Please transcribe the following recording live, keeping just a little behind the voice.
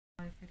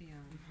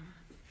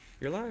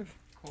You're live.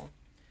 Cool.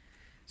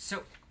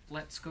 So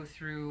let's go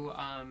through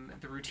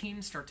the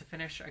routine start to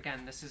finish.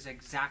 Again, this is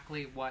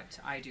exactly what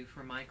I do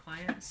for my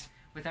clients.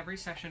 With every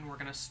session, we're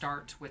going to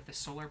start with the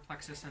solar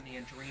plexus and the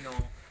adrenal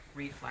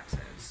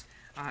reflexes.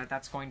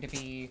 That's going to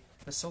be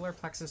the solar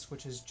plexus,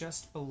 which is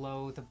just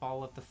below the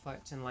ball of the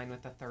foot in line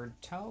with the third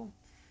toe.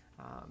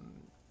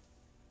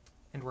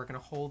 And we're going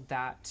to hold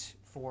that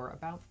for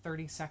about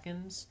 30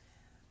 seconds.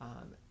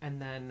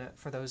 And then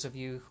for those of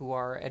you who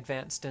are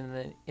advanced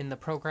in the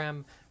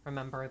program,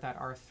 remember that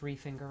our 3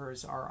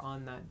 fingers are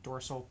on that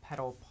dorsal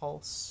pedal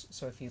pulse.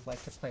 So if you'd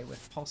like to play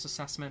with pulse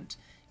assessment,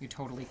 you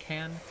totally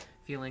can.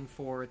 Feeling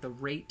for the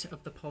rate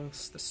of the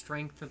pulse, the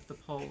strength of the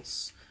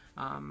pulse,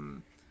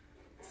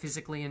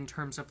 physically in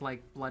terms of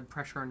like blood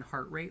pressure and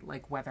heart rate,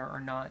 like whether or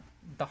not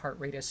the heart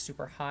rate is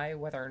super high,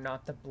 whether or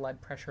not the blood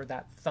pressure,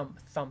 that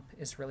thump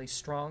is really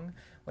strong.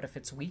 What if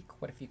it's weak?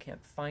 What if you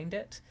can't find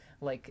it?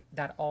 Like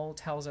that all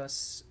tells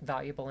us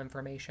valuable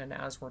information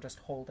as we're just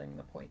holding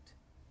the point.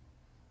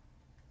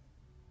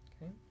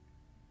 Okay.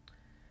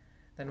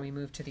 Then we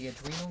move to the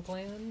adrenal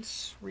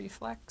glands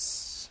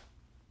reflex,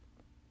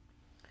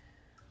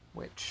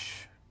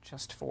 which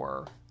just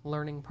for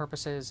learning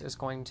purposes is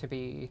going to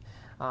be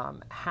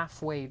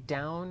halfway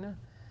down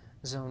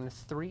zone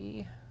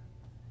 3,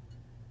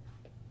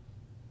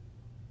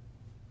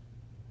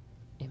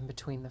 in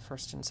between the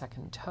first and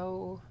second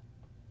toe.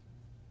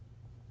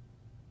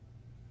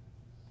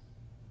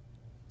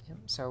 Yep.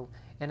 So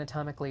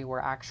anatomically, we're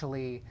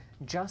actually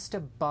just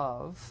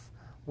above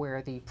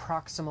where the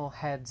proximal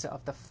heads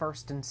of the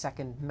first and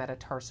second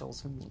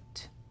metatarsals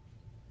meet,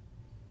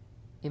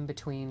 in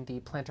between the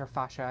plantar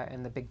fascia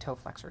and the big toe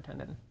flexor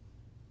tendon.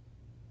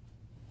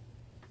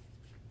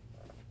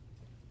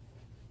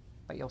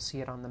 But you'll see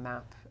it on the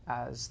map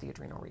as the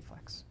adrenal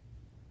reflex.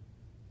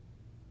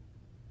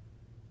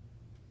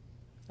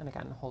 And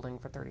again, holding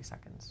for 30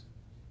 seconds.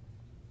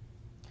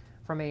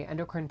 From an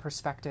endocrine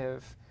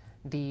perspective,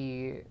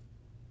 the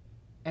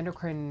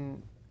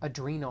endocrine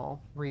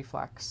adrenal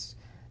reflex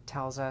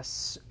tells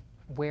us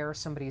where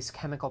somebody's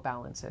chemical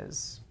balance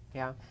is.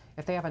 Yeah,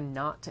 if they have a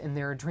knot in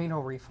their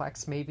adrenal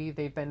reflex, maybe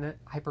they've been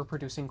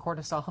hyperproducing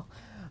cortisol.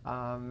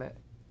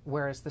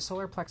 Whereas the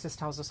solar plexus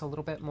tells us a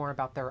little bit more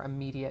about their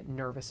immediate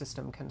nervous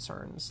system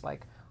concerns.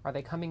 Like, are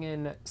they coming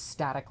in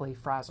statically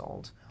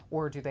frazzled,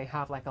 or do they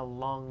have like a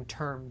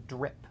long-term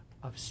drip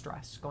of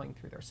stress going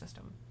through their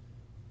system?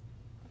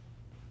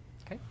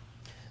 Okay,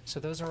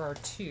 so those are our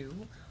 2.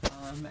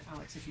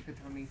 Alex, if you could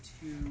throw me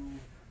 2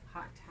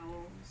 hot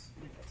towels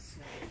and a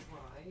snow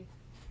dry.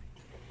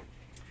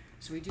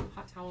 So we do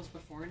hot towels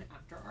before and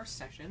after our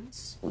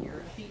sessions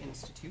here at the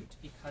Institute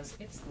because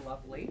it's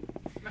lovely.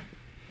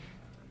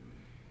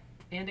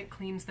 And it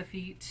cleans the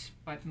feet,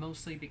 but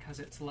mostly because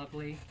it's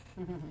lovely.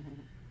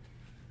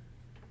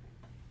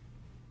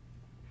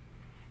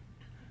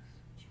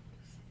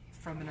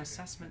 From an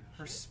assessment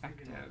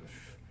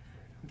perspective,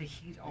 the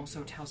heat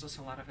also tells us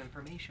a lot of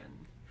information.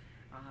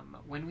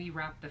 When we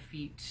wrap the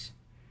feet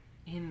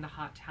in the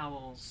hot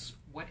towels,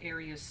 what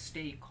areas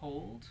stay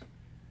cold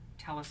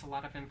tell us a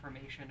lot of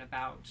information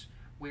about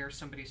where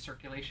somebody's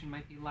circulation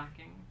might be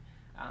lacking,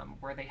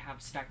 where they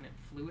have stagnant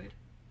fluid.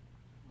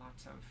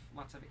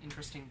 Lots of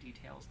interesting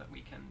details that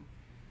we can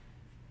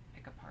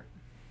pick apart.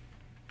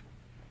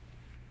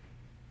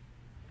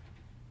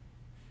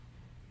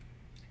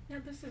 Now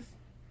this is,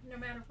 no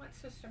matter what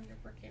system you're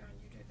working on,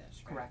 you do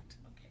this, right? Correct.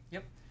 Okay.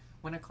 Yep.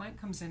 When a client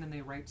comes in and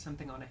they write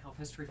something on a health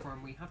history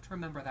form, we have to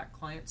remember that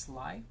clients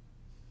lie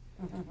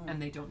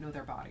and they don't know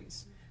their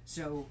bodies.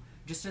 So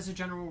just as a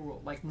general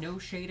rule, like no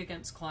shade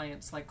against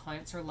clients, like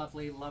clients are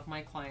lovely, love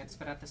my clients,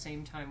 but at the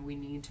same time we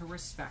need to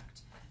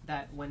respect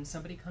that when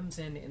somebody comes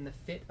in the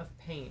fit of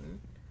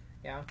pain,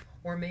 yeah,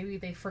 or maybe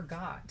they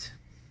forgot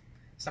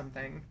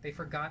something, they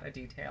forgot a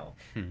detail,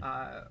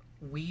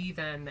 we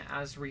then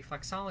as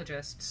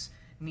reflexologists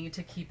need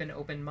to keep an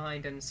open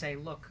mind and say,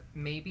 look,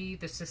 maybe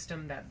the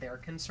system that they're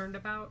concerned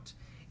about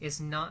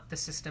is not the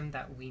system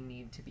that we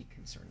need to be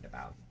concerned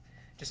about.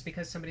 Just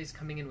because somebody's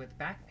coming in with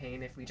back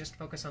pain, if we just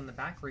focus on the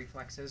back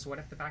reflexes, what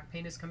if the back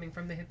pain is coming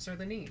from the hips or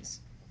the knees?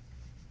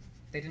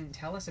 They didn't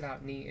tell us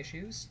about knee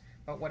issues,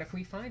 but what if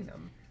we find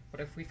them?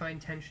 What if we find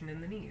tension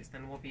in the knees?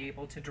 Then we'll be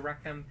able to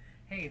direct them,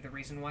 hey, the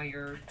reason why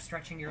you're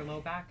stretching your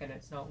low back and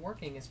it's not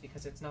working is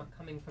because it's not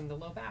coming from the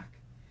low back.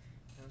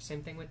 You know,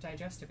 same thing with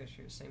digestive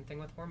issues, same thing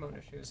with hormone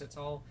issues. It's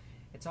all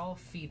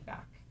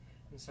feedback.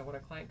 And so when a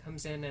client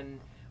comes in and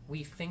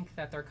we think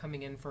that they're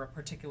coming in for a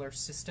particular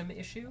system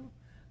issue,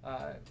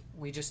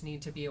 we just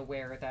need to be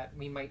aware that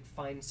we might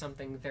find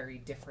something very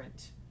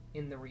different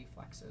in the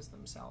reflexes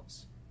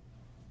themselves.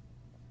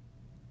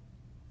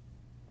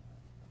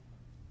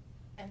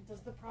 And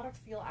does the product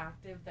feel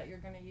active that you're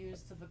going to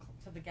use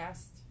to the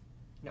guest?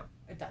 No.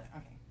 It doesn't.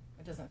 Okay.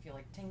 It doesn't feel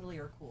like tingly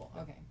or cool.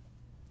 Okay.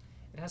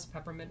 It has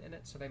peppermint in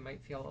it, so they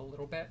might feel a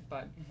little bit,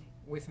 but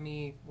with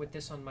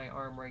this on my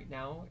arm right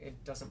now,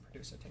 it doesn't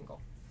produce a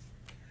tingle.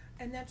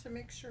 And that's a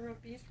mixture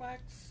of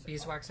beeswax?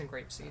 Beeswax and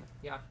grapeseed.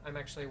 Yeah, I'm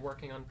actually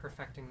working on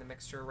perfecting the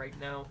mixture right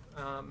now.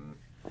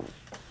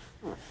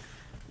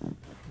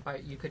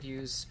 You could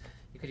use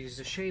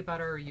a shea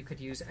butter. You could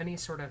use any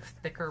sort of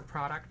thicker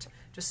product.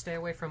 Just stay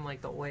away from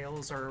like the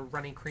oils or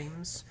runny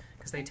creams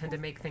because they tend to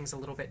make things a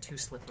little bit too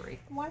slippery.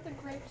 Why the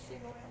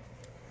grapeseed oil?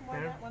 Why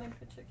Yeah. that one in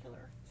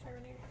particular? Is there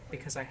any?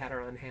 Because I had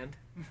her on hand.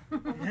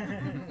 Did you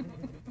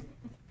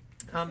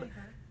say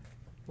her?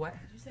 What?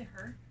 Did you say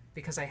her?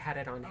 Because I had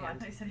it on Oh, I hand.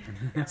 thought you said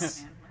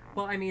Yes.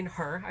 Well, I mean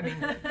her. I mean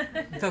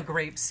the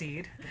grape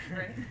seed.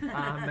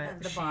 Right.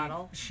 The she,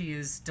 bottle. She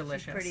is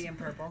delicious. She's pretty in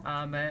purple.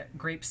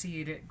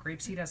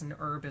 Grapeseed as an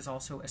herb is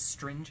also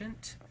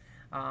astringent.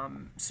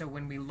 So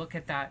when we look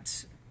at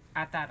that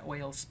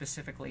oil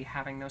specifically,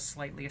 having those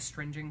slightly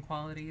astringent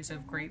qualities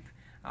of grape,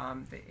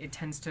 it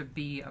tends to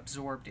be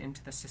absorbed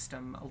into the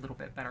system a little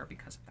bit better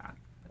because of that.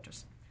 But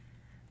just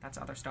that's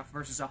other stuff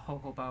versus a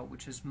jojoba,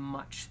 which is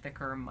much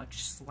thicker, much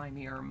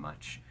slimier,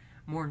 much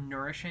more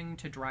nourishing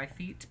to dry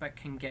feet, but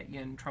can get you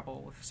in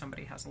trouble if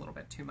somebody has a little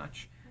bit too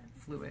much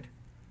fluid.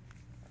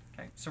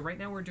 Okay, so right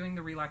now we're doing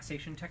the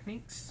relaxation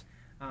techniques.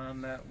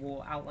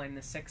 We'll outline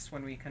the 6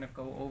 when we kind of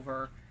go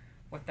over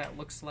what that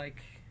looks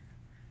like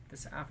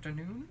this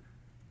afternoon.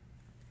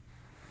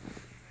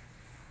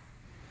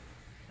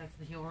 That's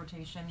the heel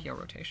rotation. Heel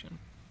rotation.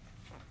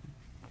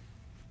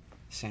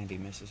 Sandy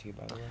misses you,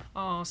 by the way.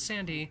 Oh,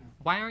 Sandy,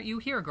 why aren't you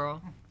here,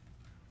 girl?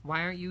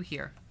 Why aren't you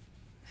here?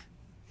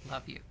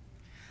 Love you.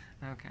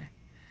 Okay.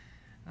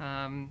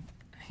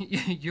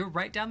 You're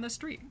right down the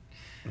street.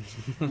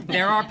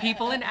 There are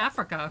people in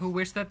Africa who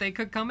wish that they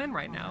could come in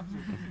right now.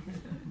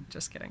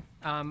 Just kidding.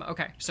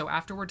 Okay, so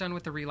after we're done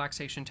with the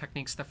relaxation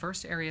techniques, the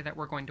first area that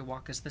we're going to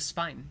walk is the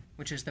spine,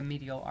 which is the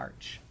medial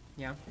arch.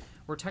 Yeah?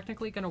 We're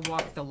technically going to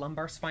walk the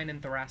lumbar spine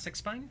and thoracic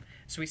spine.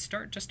 So we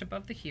start just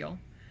above the heel,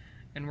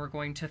 and we're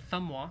going to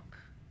thumb walk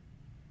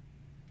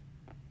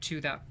to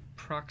that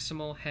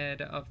proximal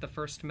head of the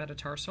first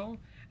metatarsal.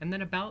 And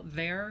then about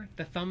there,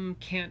 the thumb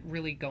can't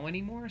really go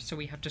anymore, so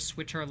we have to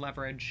switch our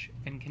leverage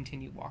and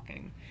continue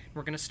walking.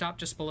 We're going to stop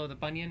just below the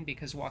bunion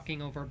because walking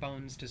over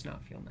bones does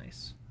not feel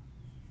nice.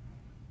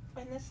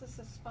 And this is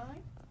the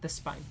spine? The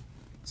spine,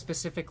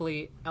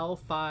 specifically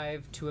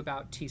L5 to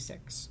about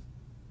T6.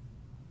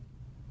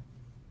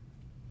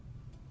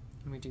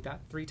 And we do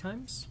that 3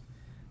 times.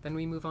 Then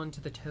we move on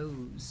to the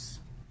toes,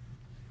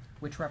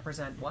 which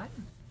represent what?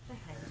 The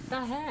head.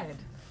 The head.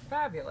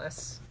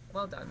 Fabulous.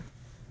 Well done.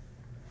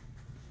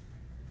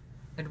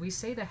 And we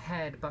say the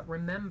head, but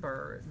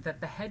remember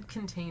that the head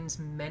contains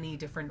many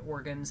different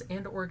organs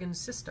and organ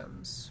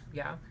systems.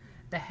 Yeah?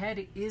 The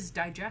head is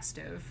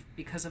digestive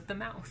because of the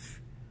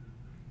mouth.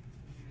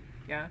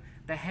 Yeah?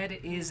 The head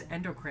is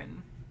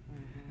endocrine.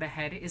 The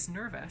head is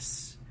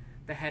nervous.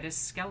 The head is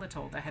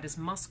skeletal. The head is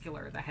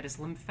muscular. The head is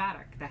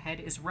lymphatic. The head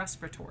is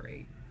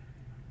respiratory.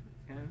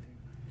 Yeah?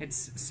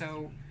 It's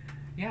so,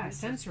 yeah,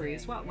 sensory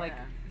as well. Yeah. Like,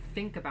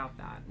 think about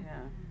that.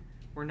 Yeah.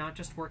 We're not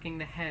just working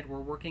the head, we're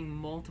working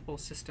multiple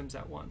systems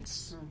at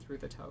once through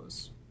the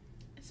toes.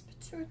 Is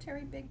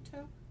pituitary big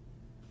toe?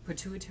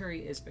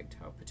 Pituitary is big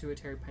toe,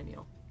 pituitary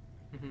pineal.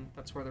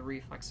 That's where the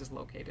reflex is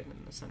located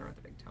in the center of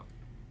the big toe.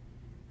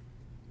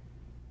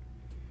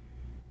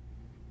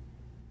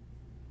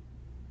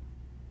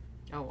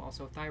 Oh,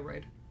 also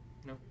thyroid,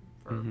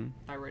 for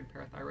thyroid,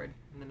 parathyroid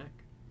in the neck.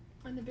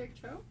 On the big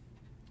toe?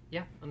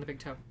 Yeah, on the big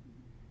toe.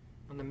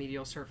 On the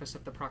medial surface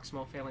of the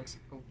proximal phalanx.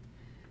 Oh.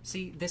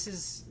 See, this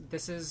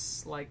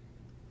is like,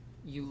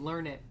 you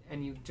learn it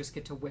and you just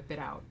get to whip it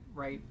out,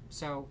 right?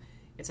 So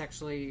it's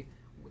actually,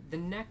 the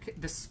neck,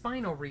 the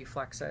spinal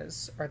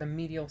reflexes are the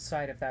medial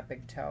side of that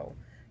big toe.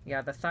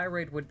 Yeah, the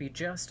thyroid would be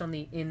just on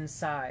the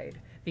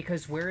inside,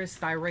 because where is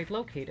thyroid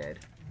located?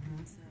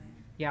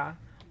 Yeah,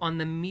 on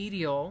the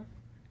medial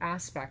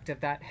aspect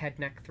of that head,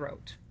 neck,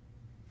 throat.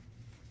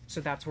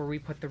 So that's where we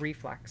put the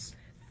reflex.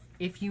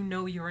 If you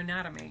know your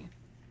anatomy,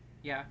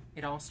 yeah,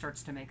 it all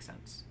starts to make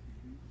sense.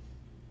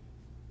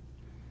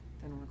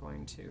 Then we're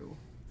going to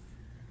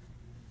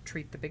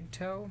treat the big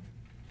toe.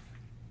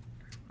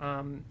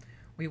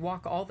 We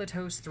walk all the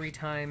toes 3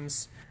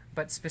 times,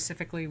 but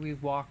specifically we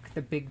walk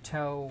the big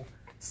toe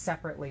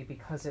separately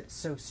because it's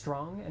so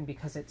strong and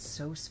because it's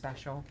so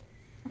special.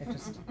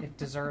 It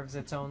deserves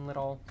its own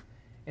little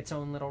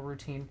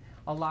routine.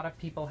 A lot of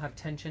people have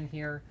tension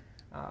here.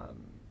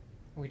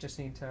 We just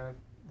need to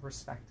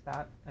respect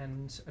that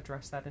and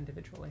address that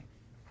individually.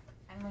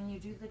 And when you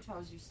do the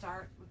toes, you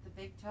start with the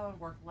big toe and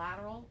work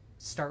lateral,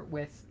 Start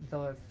with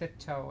the 5th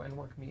toe and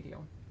work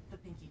medial. the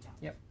pinky toe.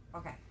 Yep.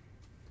 Okay.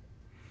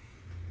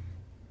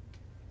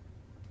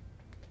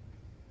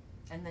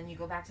 And then you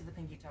go back to the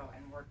pinky toe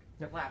and work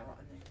lateral.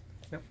 And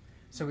then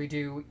So we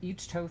do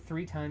each toe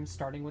 3 times,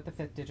 starting with the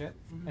 5th digit,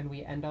 and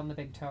we end on the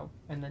big toe,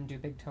 and then do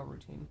big toe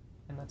routine,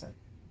 and that's it.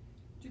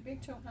 Do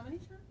big toe how many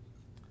times?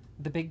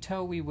 The big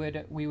toe, we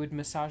would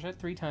massage it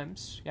 3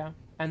 times, yeah,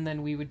 and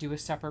then we would do a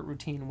separate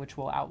routine, which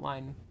we'll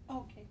outline,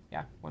 Okay.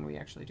 yeah, when we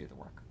actually do the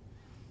work.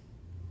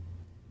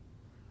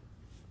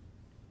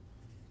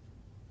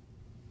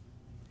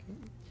 Okay.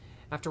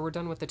 After we're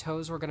done with the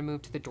toes, we're going to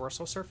move to the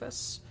dorsal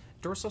surface.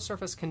 dorsal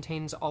surface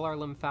contains all our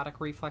lymphatic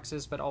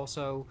reflexes, but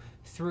also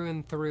through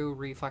and through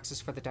reflexes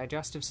for the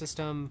digestive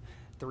system,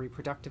 the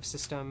reproductive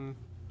system,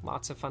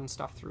 lots of fun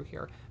stuff through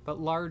here. But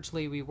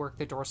largely we work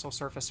the dorsal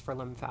surface for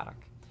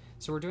lymphatic.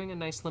 So we're doing a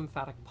nice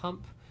lymphatic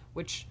pump,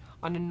 which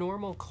on a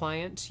normal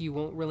client you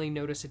won't really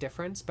notice a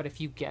difference, but if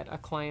you get a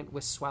client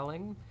with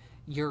swelling,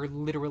 you're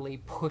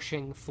literally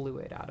pushing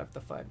fluid out of the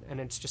foot, and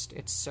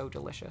it's so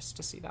delicious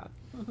to see that.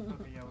 Okay,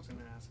 yeah, I was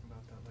gonna ask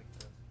about that, like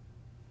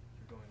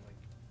you're going like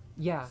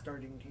Yeah,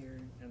 starting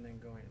here and then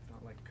going. It's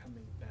not like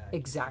coming back.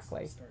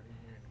 exactly. It's starting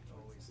here and it's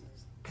always.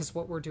 Because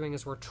what we're doing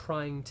is we're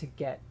trying to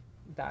get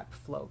that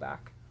flow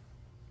back.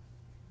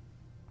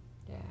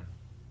 Yeah.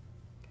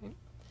 Okay.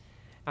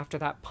 After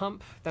that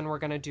pump, then we're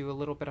going to do a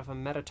little bit of a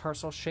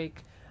metatarsal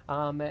shake.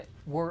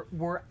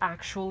 We're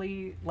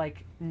actually,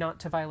 like, not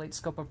to violate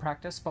scope of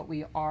practice, but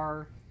we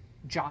are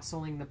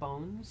jostling the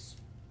bones.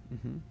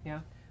 Mm-hmm. Yeah.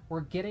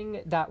 We're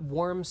getting that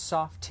warm,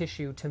 soft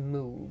tissue to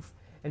move,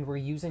 and we're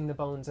using the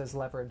bones as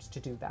leverage to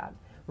do that.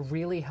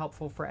 Really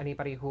helpful for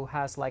anybody who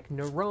has, like,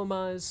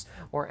 neuromas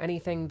or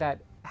anything that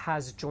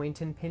has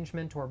joint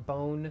impingement or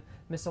bone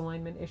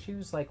misalignment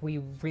issues. Like, we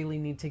really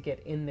need to get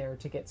in there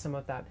to get some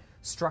of that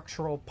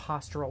structural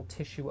postural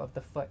tissue of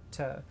the foot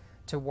to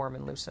warm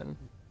and loosen.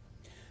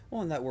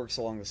 Well, and that works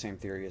along the same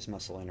theory as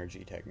muscle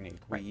energy technique.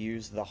 Right. We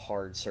use the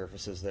hard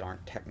surfaces that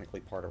aren't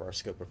technically part of our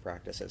scope of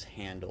practice as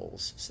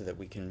handles so that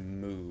we can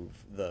move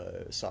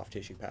the soft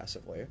tissue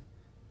passively.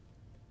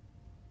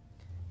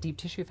 Deep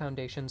Tissue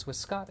Foundations with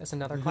Scott is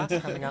another class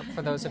coming up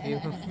for those of you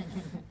who...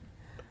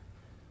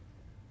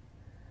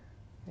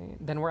 Okay,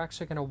 then we're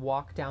actually going to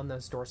walk down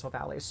those dorsal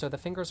valleys. So the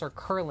fingers are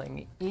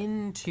curling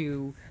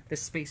into the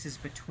spaces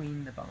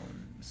between the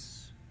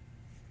bones.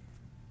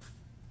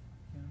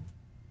 Yeah.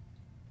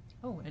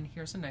 Oh, and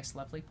here's a nice,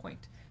 lovely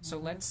point. So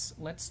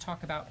let's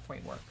talk about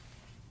point work.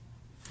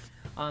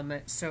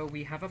 So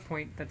we have a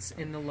point that's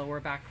in the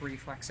lower back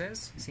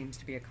reflexes. Seems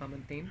to be a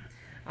common theme.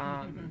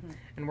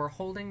 And we're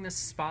holding this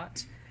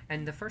spot.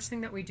 And the first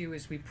thing that we do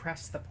is we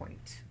press the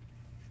point.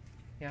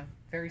 Yeah,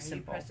 very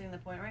simple. Are you pressing the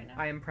point right now?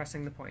 I am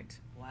pressing the point.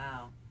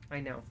 Wow.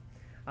 I know.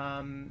 I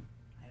don't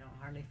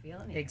hardly feel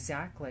anything.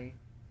 Exactly.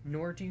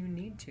 Nor do you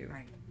need to,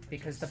 Right.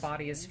 because the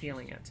body is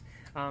feeling it.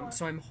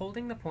 So I'm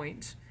holding the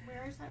point.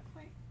 Where is that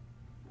point?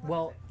 What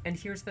Well, is it? and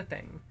here's the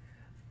thing.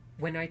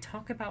 When I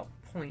talk about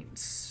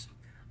points,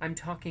 I'm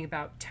talking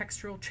about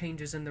textural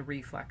changes in the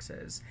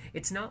reflexes.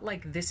 It's not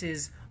like this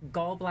is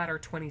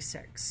gallbladder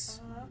 26.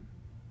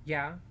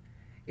 Yeah?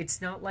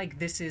 It's not like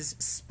this is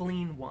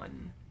spleen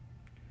 1.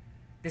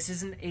 This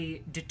isn't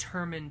a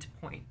determined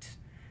point.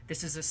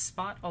 This is a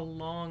spot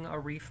along a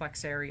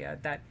reflex area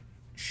that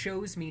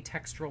shows me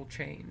textural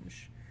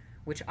change,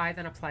 which I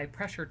then apply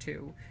pressure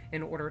to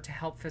in order to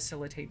help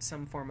facilitate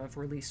some form of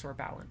release or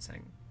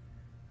balancing.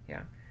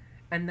 Yeah.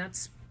 And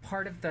that's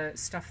part of the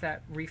stuff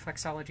that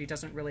reflexology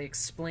doesn't really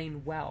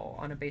explain well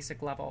on a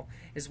basic level,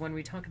 is when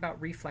we talk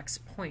about reflex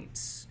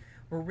points,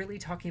 we're really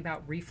talking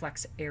about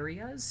reflex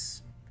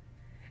areas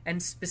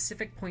and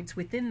specific points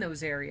within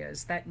those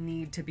areas that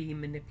need to be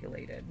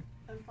manipulated.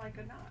 It's like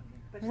a knot,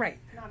 but Right.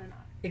 it's not a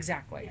knot.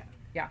 Exactly. Yeah.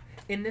 Yeah.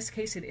 In this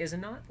case, it is a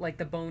knot. Like,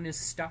 the bone is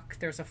stuck.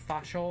 There's a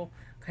fascial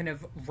kind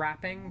of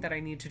wrapping that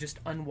I need to just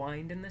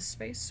unwind in this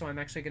space. So I'm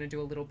actually going to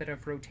do a little bit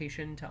of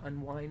rotation to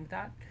unwind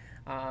that.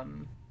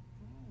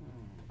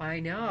 I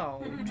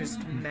know.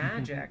 Just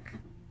magic.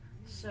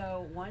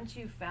 So once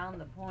you found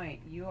the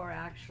point, you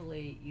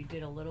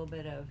did a little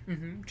bit of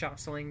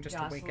Jostling just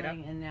to wake it up.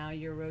 jostling, and now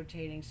you're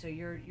rotating. So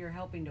you're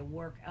helping to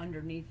work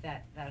underneath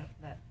that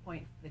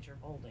point that you're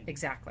holding.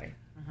 Exactly.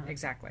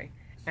 Exactly.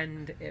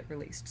 And it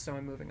released, so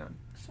I'm moving on.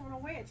 So in a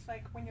way, it's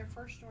like when you're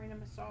first doing a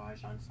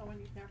massage on someone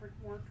you've never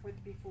worked with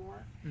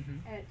before,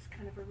 and it's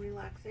kind of a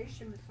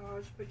relaxation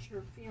massage, but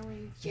you're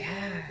feeling the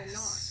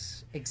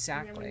knots. Yes, And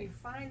then when exactly. you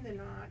find the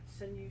knots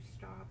and you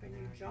stop and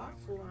you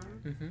jostle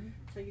them,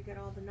 so you get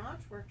all the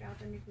knots worked out,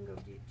 then you can go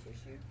deep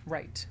tissue.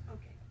 Right,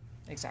 Okay.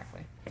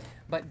 exactly.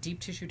 But deep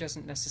tissue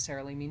doesn't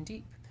necessarily mean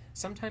deep.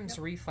 Sometimes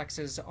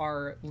reflexes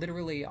are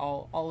literally,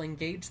 I'll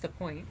engage the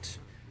point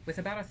with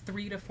about a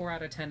 3 to 4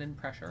 out of 10 in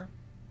pressure.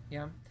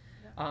 Yeah.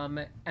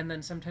 And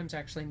then sometimes I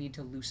actually need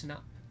to loosen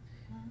up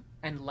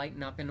and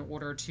lighten up in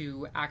order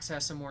to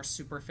access a more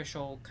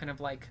superficial kind of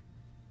like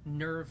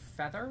nerve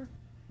feather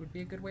would be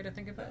a good way to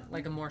think of it.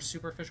 Like a more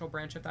superficial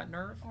branch of that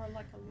nerve. Or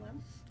like a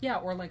lymph. Yeah,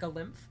 or like a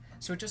lymph.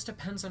 So it just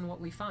depends on what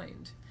we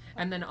find.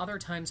 And then other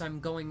times I'm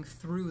going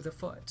through the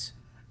foot.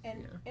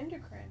 And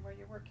endocrine, where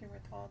you're working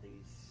with all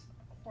these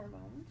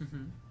hormones,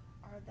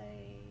 are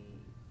they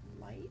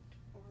light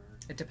or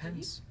It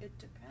depends. deep? It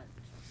depends.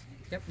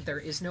 Yep, there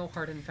is no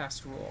hard and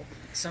fast rule.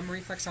 Some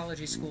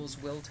reflexology schools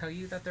will tell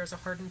you that there's a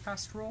hard and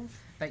fast rule,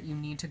 that you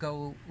need to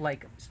go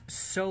like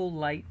so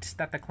light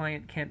that the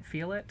client can't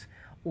feel it,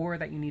 or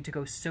that you need to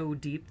go so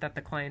deep that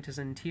the client is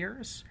in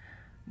tears.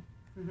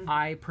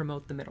 I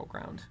promote the middle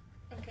ground.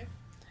 Okay.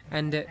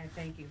 And I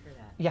thank you for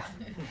that. yeah.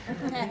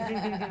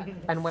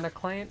 And when a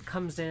client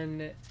comes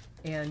in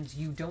and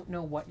you don't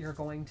know what you're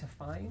going to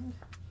find,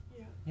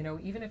 You know,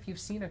 even if you've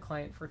seen a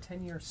client for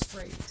 10 years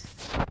straight,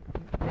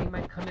 they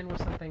might come in with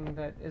something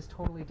that is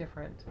totally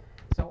different.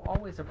 So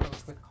always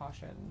approach with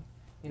caution.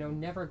 You know,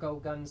 never go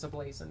guns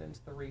ablazing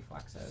into the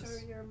reflexes.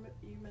 So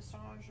you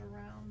massage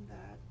around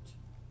that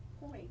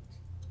point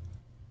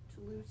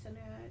to loosen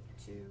it,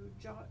 to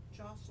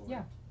jostle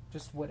Yeah. it.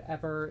 Just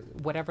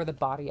whatever the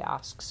body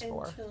asks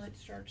for. Until it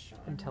starts to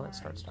unwind. Until it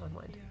starts to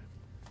unwind.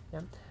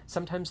 Yeah.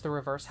 Sometimes the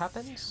reverse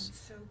happens. Sounds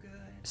so good.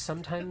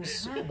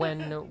 Sometimes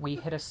when we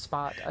hit a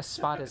spot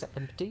is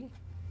empty.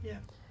 Yeah.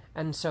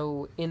 And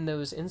so in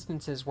those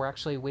instances, we're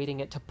actually waiting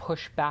it to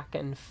push back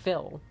and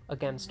fill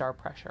against our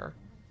pressure.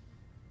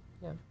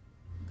 Yeah.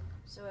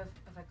 So if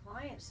a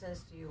client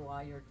says to you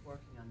while you're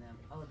working on them,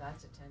 oh,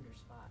 that's a tender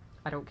spot.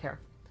 I don't care.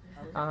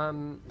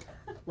 Okay.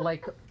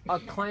 Like a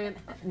client,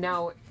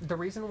 now the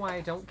reason why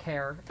I don't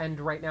care, and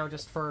right now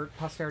just for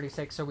posterity's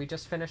sake, so we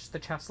just finished the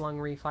chest lung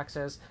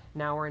reflexes,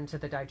 now we're into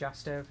the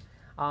digestive.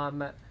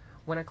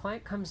 When a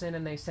client comes in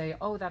and they say,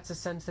 oh, that's a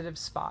sensitive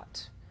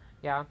spot,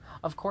 yeah,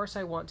 of course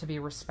I want to be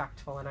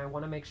respectful and I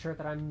want to make sure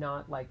that I'm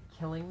not like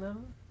killing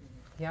them,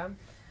 yeah.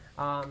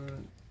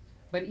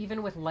 But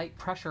even with light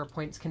pressure,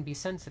 points can be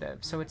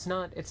sensitive, so it's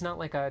not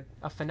like a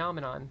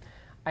phenomenon.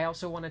 I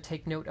also want to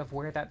take note of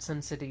where that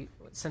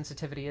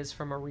sensitivity is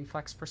from a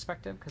reflex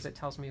perspective, because it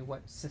tells me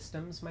what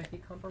systems might be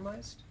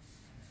compromised.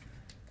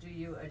 Do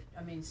you,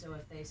 I mean, so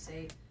if they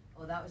say,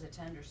 oh, that was a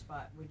tender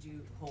spot, would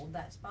you hold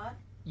that spot?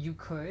 You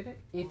could,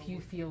 if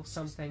you feel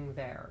something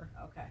there.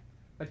 Okay.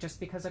 But just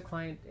because a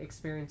client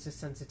experiences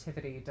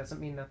sensitivity doesn't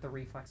mean that the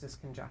reflex is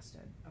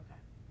congested. Okay.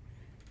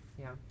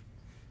 Yeah.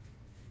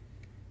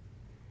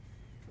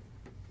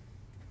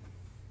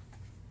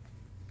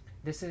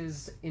 This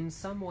is, in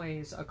some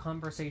ways, a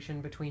conversation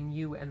between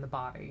you and the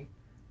body.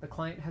 The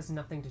client has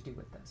nothing to do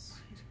with this.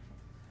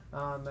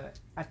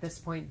 At this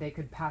point, they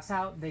could pass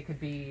out, they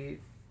could be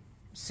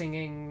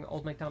singing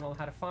Old MacDonald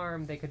Had a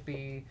Farm, they could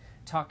be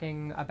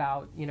talking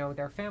about, you know,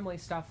 their family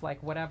stuff,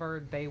 like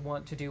whatever they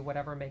want to do,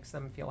 whatever makes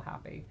them feel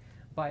happy.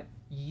 But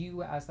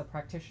you, as the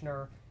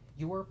practitioner,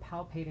 you're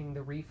palpating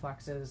the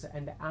reflexes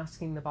and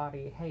asking the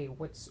body, hey,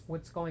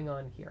 what's going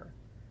on here?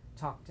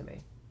 Talk to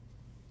me.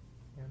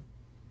 Yeah.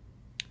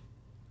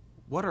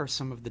 What are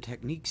some of the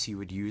techniques you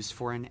would use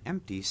for an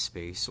empty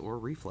space or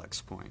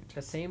reflex point?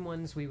 The same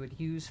ones we would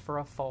use for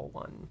a full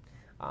one.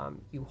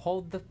 You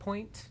hold the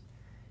point,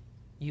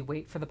 you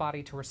wait for the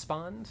body to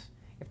respond.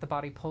 If the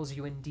body pulls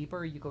you in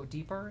deeper, you go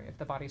deeper. If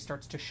the body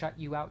starts to shut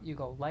you out, you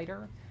go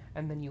lighter.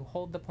 And then you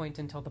hold the point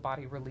until the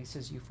body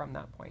releases you from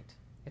that point.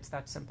 It's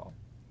that simple.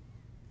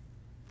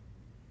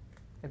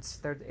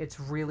 It's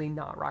really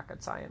not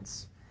rocket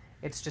science.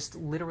 It's just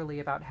literally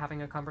about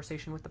having a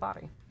conversation with the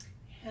body.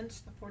 Hence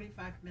the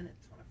 45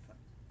 minutes on a foot.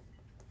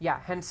 Yeah,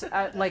 hence,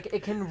 like,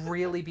 it can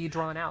really be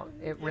drawn out.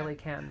 It really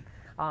can.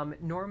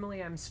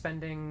 Normally I'm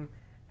spending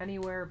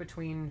anywhere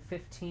between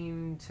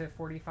 15 to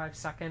 45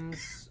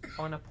 seconds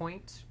on a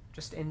point,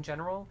 just in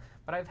general,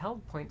 but I've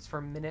held points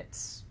for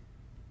minutes.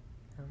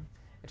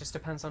 It just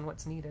depends on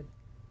what's needed.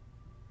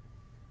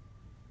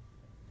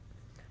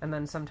 And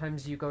then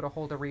sometimes you go to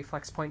hold a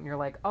reflex point and you're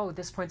like, oh,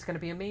 this point's going to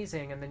be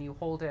amazing, and then you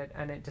hold it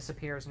and it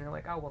disappears and you're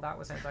like, oh, well, that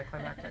was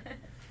anticlimactic.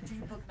 Do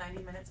you book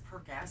 90 minutes per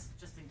guest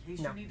just in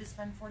case No. you need to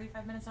spend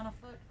 45 minutes on a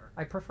foot? Or?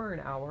 I prefer an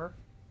hour.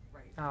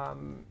 Right.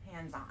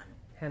 Hands-on.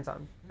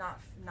 Hands-on. Not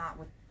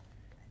with,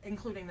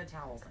 including the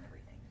towels and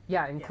everything.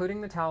 Yeah,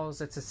 including the towels,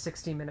 it's a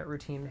 60-minute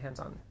routine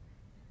hands-on.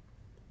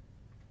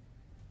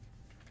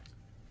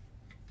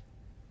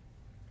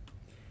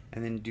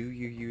 And then do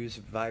you use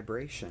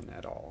vibration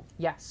at all?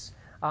 Yes.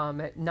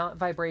 Not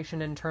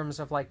vibration in terms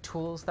of like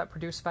tools that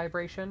produce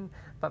vibration,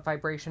 but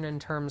vibration in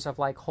terms of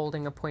like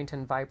holding a point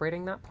and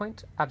vibrating that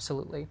point.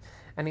 Absolutely.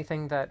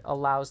 Anything that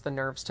allows the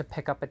nerves to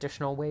pick up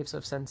additional waves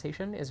of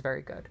sensation is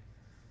very good.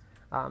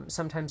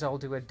 Sometimes I'll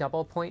do a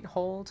double point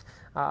hold,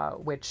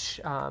 which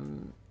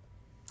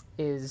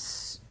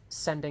is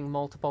sending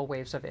multiple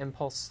waves of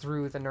impulse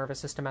through the nervous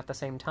system at the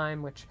same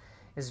time, which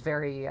is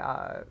very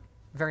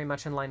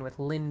much in line with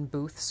Lynn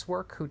Booth's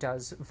work, who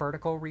does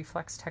vertical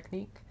reflex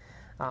technique.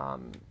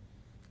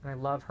 I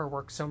love her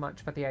work so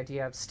much, but the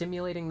idea of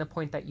stimulating the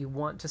point that you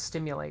want to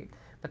stimulate,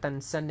 but then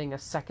sending a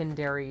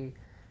secondary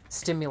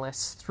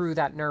stimulus through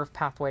that nerve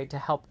pathway to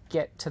help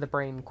get to the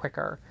brain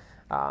quicker,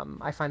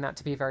 I find that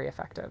to be very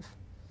effective.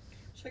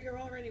 So you're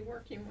already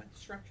working with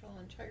structural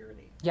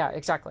integrity. Yeah,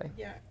 exactly.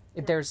 Yeah.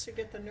 There's to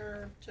get the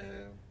nerve to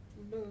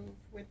move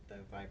with the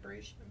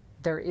vibration.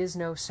 There is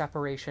no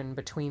separation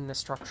between the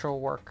structural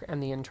work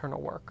and the internal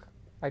work.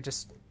 I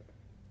just,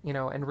 you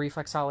know, and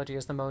reflexology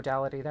is the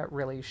modality that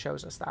really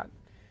shows us that.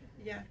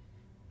 Yeah.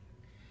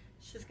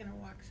 She's going to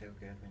walk so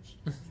good when she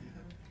gets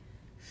home.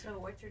 So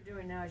what you're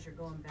doing now is you're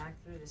going back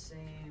through the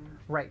same...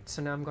 Right,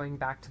 so now I'm going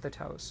back to the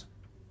toes.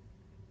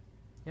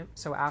 Yep,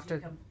 so after...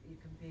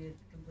 You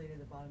completed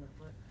the bottom of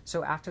the foot?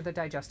 So after the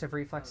digestive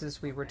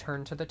reflexes, we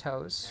return to the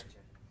toes. Gotcha.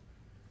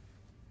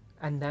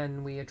 And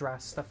then we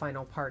address the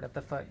final part of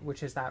the foot,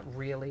 which is that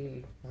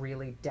really,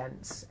 really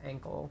dense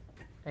ankle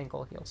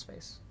heel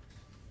space.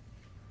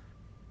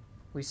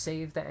 We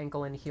save the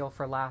ankle and heel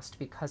for last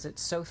because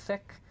it's so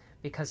thick,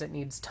 because it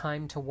needs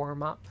time to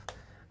warm up,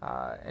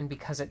 and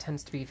because it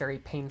tends to be very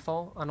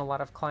painful on a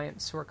lot of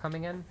clients who are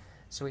coming in.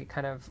 So we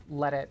kind of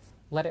let it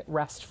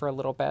rest for a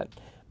little bit,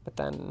 but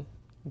then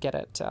get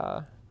it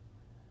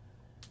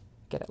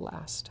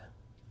last.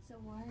 So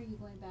why are you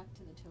going back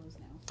to the toes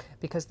now?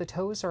 Because the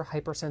toes are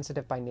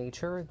hypersensitive by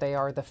nature. They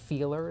are the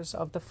feelers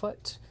of the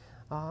foot.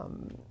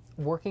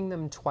 Working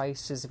them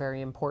twice is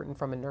very important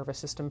from a nervous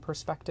system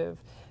perspective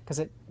because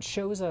it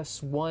shows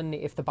us, one,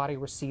 if the body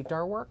received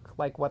our work,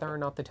 like whether or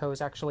not the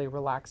toes actually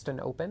relaxed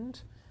and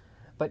opened.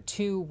 But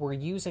two, we're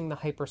using the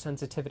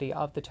hypersensitivity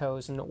of the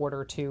toes in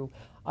order to,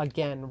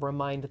 again,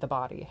 remind the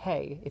body,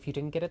 hey, if you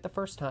didn't get it the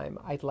first time,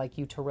 I'd like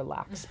you to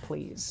relax,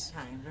 please.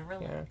 Time to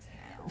relax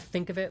now.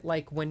 Think of it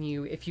like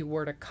if you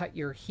were to cut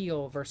your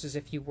heel versus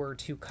if you were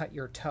to cut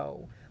your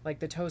toe. Like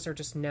the toes are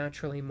just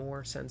naturally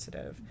more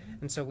sensitive.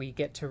 And so we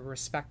get to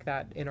respect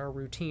that in our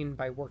routine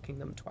by working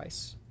them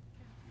twice.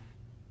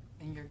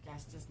 And your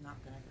guest is not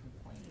going to complain.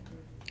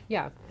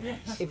 Yeah.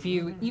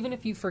 Even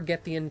if you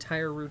forget the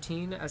entire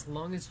routine, as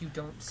long as you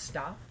don't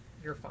stop,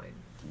 you're fine.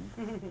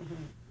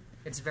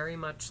 It's very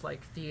much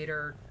like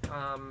theater.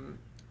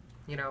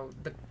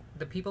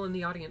 The people in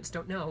the audience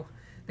don't know.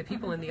 The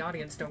people in the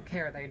audience don't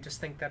care. They just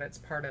think that it's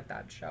part of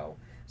that show.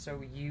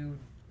 So you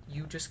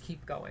just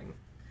keep going.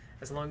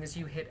 As long as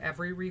you hit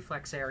every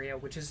reflex area,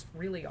 which is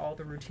really all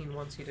the routine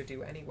wants you to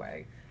do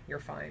anyway, you're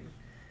fine.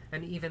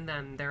 And even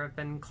then, there have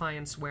been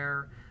clients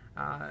where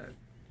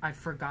I've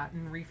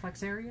forgotten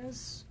reflex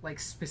areas, like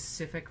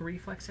specific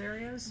reflex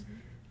areas,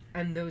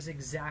 and those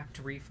exact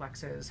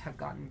reflexes have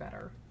gotten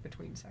better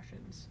between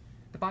sessions.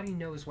 The body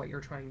knows what you're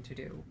trying to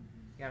do.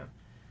 Yeah.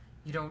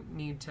 You don't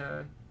need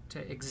to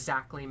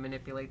exactly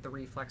manipulate the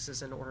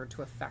reflexes in order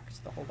to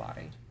affect the whole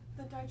body.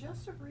 The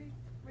digestive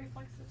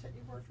reflexes that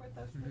you worked with,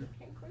 those for the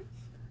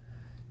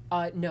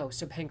pancreas? No,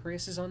 so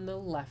pancreas is on the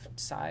left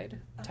side,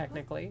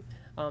 technically.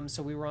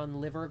 So we were on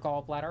liver,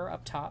 gallbladder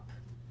up top.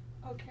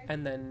 Okay.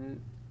 And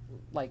then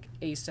like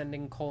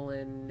ascending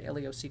colon,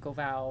 ileocecal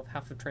valve,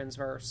 half of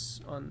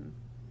transverse on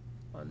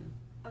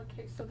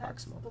Okay, so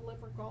that's proximal. the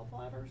liver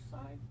gallbladder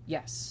side?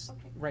 Yes.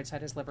 Okay. Right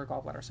side is liver,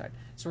 gallbladder side.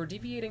 So we're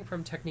deviating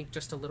from technique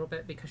just a little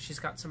bit because she's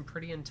got some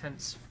pretty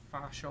intense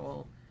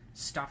fascial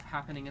stuff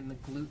happening in the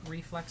glute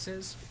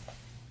reflexes.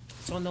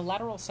 So on the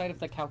lateral side of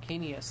the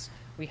calcaneus,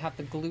 we have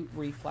the glute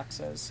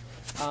reflexes,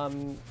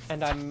 and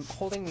I'm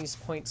holding these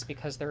points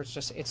because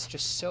it's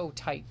just so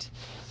tight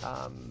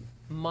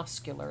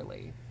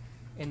muscularly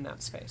in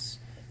that space.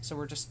 So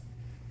we're just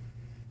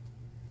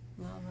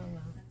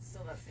It's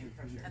still that same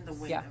pressure. And the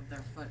weight Yeah. of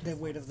their foot. The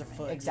weight of the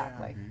foot.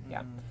 exactly,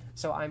 yeah.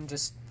 So I'm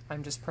just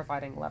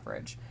providing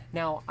leverage.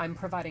 Now I'm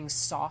providing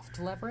soft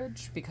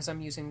leverage because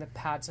I'm using the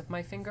pads of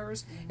my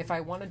fingers. If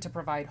I wanted to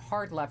provide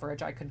hard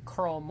leverage, I could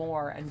curl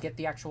more and get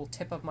the actual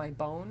tip of my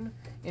bone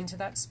into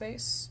that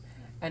space.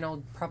 And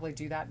I'll probably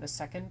do that in a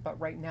second, but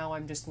right now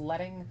I'm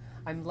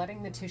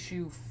letting the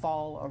tissue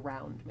fall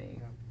around me.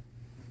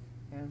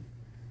 Yeah.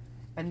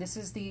 And this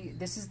is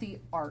the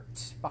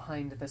art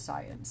behind the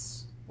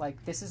science.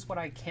 Like, this is what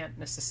I can't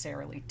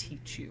necessarily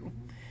teach you.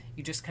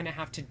 You just kind of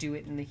have to do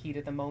it in the heat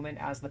of the moment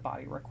as the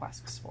body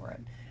requests for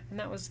it. And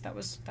that was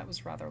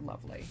rather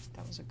lovely.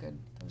 That was a good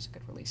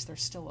release.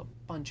 There's still a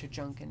bunch of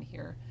junk in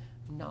here.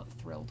 I'm not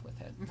thrilled with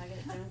it. I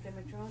got junk in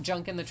the trunk?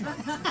 Junk in the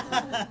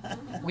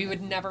trunk. We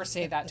would never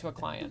say that to a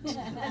client.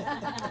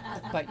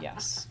 But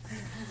yes.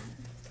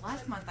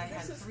 Last month I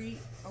had 3.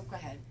 Oh, go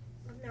ahead.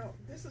 No,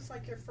 this is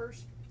like your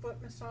first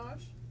foot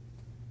massage?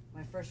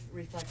 My first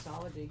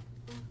reflexology.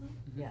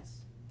 Yes.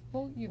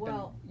 Well, you were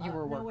No,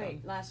 working.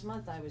 wait. Last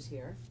month I was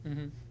here,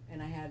 Mm-hmm.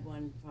 and I had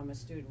one from a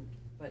student,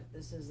 but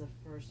this is the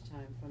first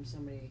time from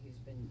somebody who's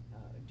been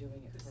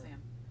doing it Who's for.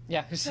 Sam?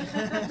 Yeah.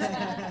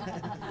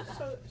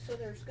 So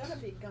there's gonna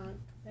be gunk,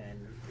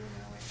 and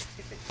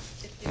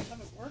if you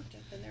haven't worked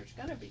it, then there's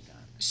gonna be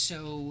gunk.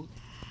 So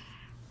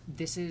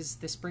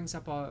this brings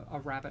up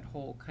a rabbit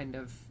hole kind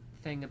of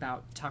thing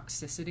about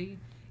toxicity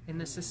in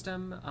the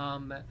system.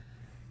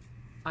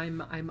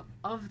 I'm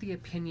of the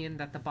opinion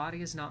that the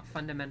body is not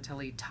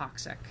fundamentally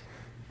toxic.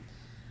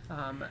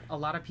 A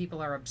lot of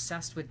people are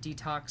obsessed with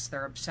detox.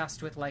 They're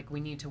obsessed with, like, we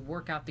need to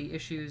work out the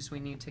issues.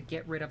 We need to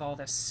get rid of all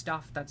this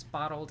stuff that's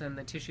bottled in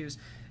the tissues.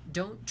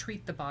 Don't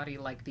treat the body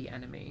like the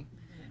enemy.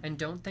 And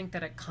don't think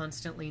that it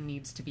constantly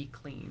needs to be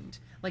cleaned.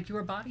 Like,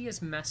 your body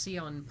is messy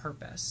on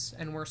purpose.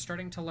 And we're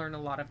starting to learn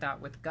a lot of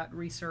that with gut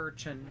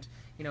research and,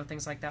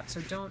 things like that. So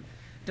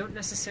don't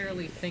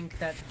necessarily think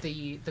that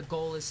the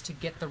goal is to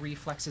get the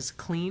reflexes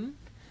clean.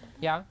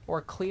 Yeah,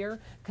 or clear,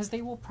 because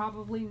they will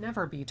probably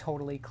never be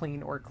totally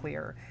clean or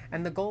clear.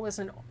 And the goal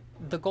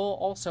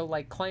also,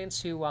 like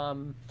clients who,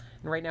 and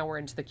right now we're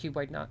into the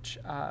cuboid notch,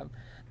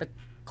 the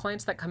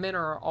clients that come in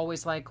are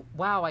always like,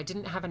 wow, I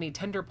didn't have any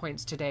tender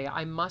points today,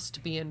 I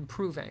must be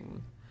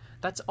improving.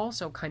 That's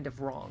also kind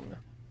of wrong.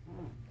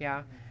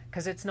 Yeah,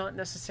 because it's not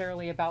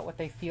necessarily about what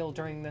they feel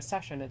during the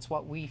session, it's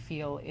what we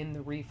feel in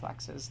the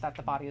reflexes that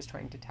the body is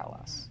trying to tell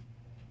us.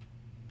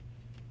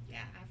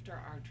 Yeah, after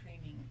our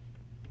training,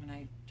 when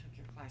I took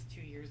your class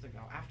 2 years ago.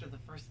 After the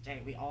first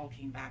day, we all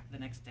came back the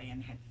next day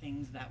and had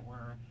things that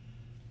were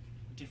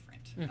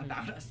different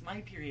about us.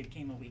 My period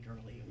came a week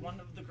early. One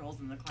of the girls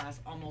in the class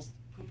almost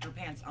pooped her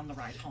pants on the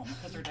ride home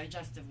because her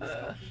digestive was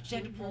low. She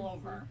had to pull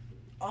over.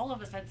 All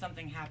of us had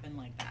something happen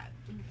like that.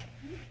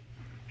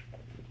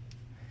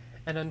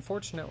 And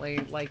unfortunately,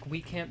 like,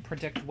 we can't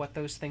predict what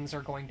those things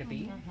are going to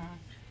be.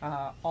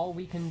 All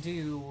we can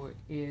do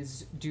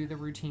is do the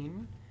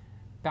routine,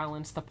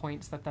 balance the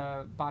points that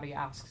the body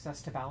asks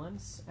us to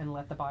balance, and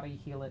let the body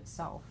heal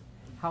itself.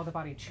 How the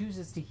body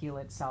chooses to heal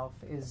itself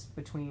is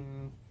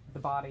between the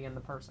body and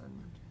the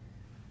person.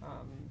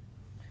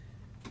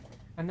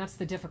 And that's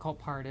the difficult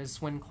part,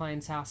 is when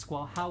clients ask,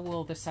 well, how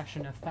will the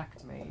session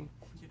affect me?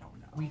 You don't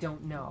know. We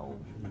don't know.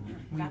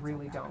 We That's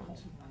really a rabbit don't. hole.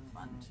 That's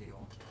fun too.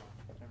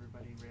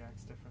 Everybody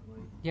reacts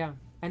differently. Yeah,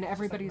 and It's just like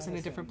everybody's in a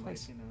medicine, different like,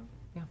 place. you know,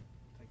 Yeah.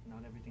 like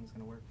not everything's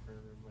gonna work for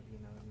everybody, you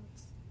know, and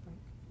it's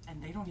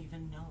And they don't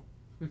even know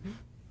Mm-hmm.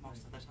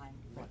 most of the time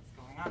what's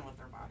going on with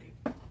their body.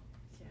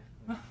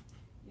 Yeah.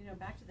 You know,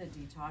 back to the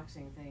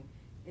detoxing thing,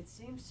 it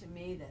seems to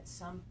me that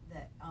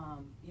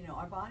you know,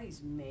 our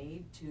body's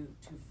made to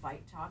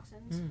fight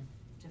toxins,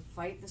 to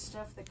fight the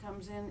stuff that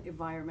comes in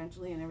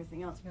environmentally and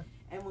everything else. Yeah.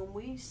 And when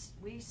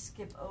we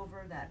skip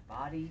over that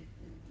body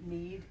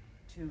need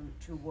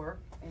to work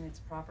in its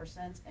proper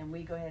sense, and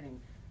we go ahead and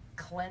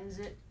cleanse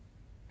it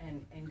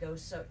and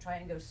try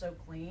and go so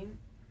clean,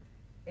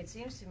 it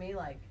seems to me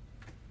like,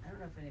 I don't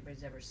know if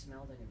anybody's ever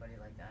smelled anybody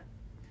like that.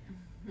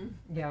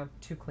 Yeah,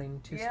 too clean,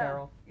 too Yeah.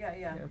 sterile. Yeah.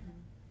 Yeah.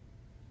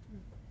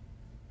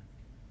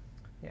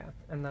 Yeah,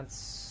 and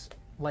that's,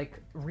 like,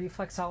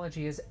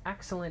 reflexology is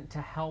excellent to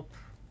help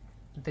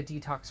the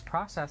detox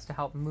process, to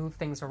help move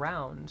things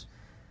around,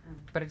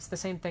 but it's the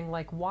same thing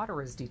like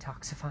water is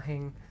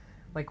detoxifying.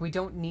 Like, we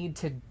don't need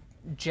to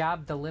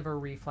jab the liver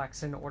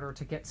reflex in order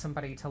to get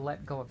somebody to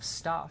let go of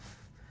stuff.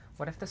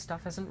 What if the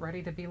stuff isn't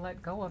ready to be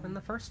let go of in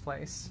the first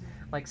place?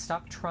 Like,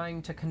 stop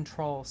trying to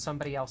control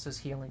somebody else's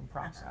healing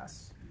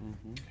process.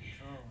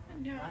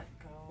 Now, Let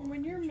go.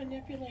 when you're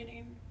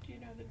manipulating, you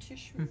know, the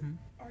tissue, Mhm.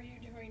 are you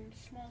doing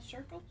small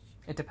circles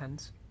It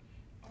depends.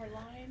 or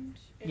lines?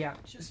 Yeah.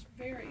 It just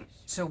varies.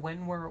 So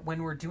when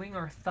we're doing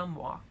our thumb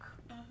walk,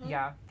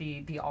 yeah,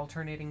 the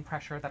alternating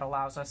pressure that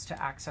allows us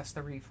to access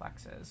the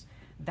reflexes,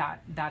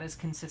 that is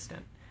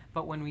consistent.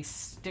 But when we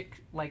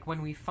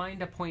when we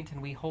find a point and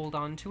we hold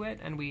on to it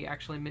and we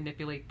actually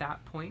manipulate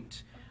that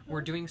point,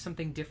 we're doing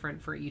something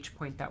different for each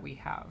point that we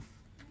have,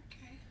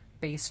 Okay.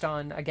 based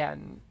on,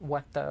 again,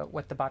 what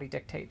the body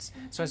dictates.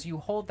 So as you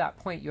hold that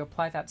point, you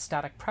apply that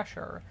static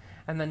pressure,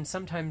 and then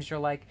sometimes you're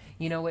like,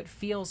 you know, it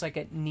feels like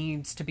it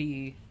needs to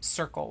be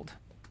circled.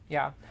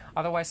 Yeah.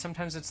 Otherwise,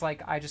 sometimes it's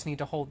like, I just need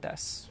to hold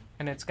this,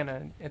 and it's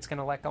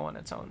gonna let go on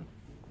its own.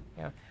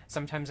 Yeah.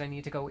 Sometimes I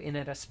need to go in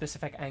at a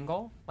specific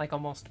angle, like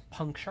almost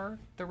puncture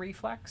the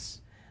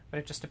reflex, but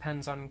it just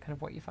depends on kind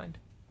of what you find.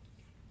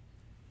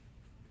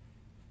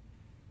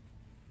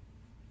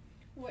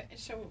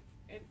 So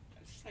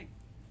it's like,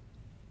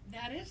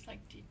 that is like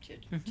deep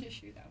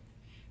tissue though,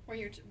 where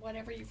you're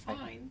whatever you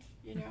find,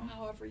 you know,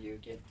 however you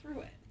get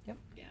through it. Yep.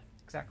 Yeah.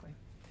 Exactly.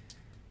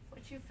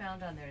 What you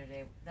found on there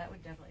today, that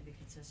would definitely be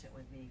consistent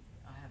with me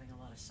having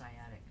a lot of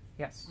sciatic.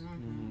 Yes.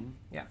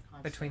 Yeah.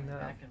 Constantly Between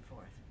back and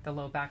forth. the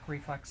low back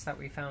reflex that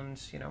we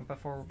found, you know,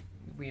 before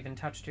we even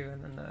touched you,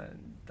 and then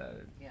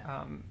the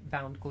Yeah.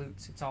 bound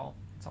glutes. It's all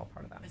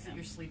part of that. Is it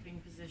your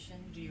sleeping position?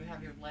 Do you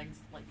have your legs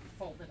like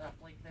folded up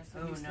like this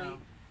when Oh, you no. sleep?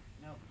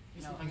 No.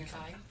 You No, sleep on your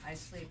side? I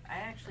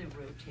actually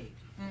rotate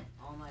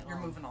all night You're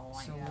long. moving all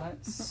So along.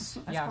 let's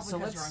probably so because you're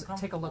let's take a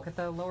uncomfortable. look at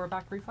the lower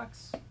back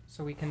reflex,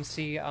 so we can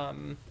see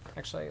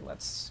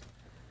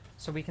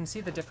so we can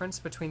see the difference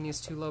between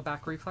these two low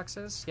back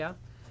reflexes. Yeah,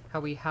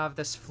 how we have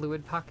this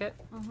fluid pocket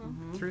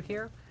through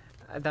here.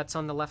 That's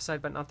on the left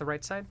side, but not the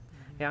right side.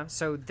 Yeah,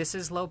 so this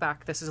is low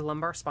back, this is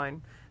lumbar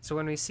spine. So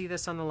when we see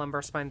this on the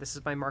lumbar spine, this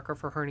is my marker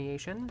for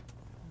herniation.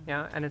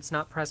 Yeah, and it's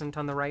not present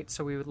on the right,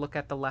 so we would look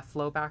at the left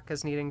low back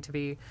as needing to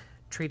be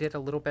treated a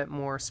little bit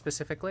more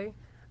specifically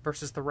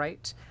versus the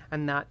right,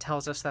 and that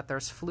tells us that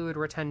there's fluid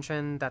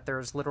retention, that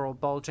there's literal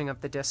bulging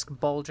of the disc,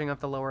 bulging of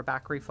the lower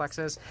back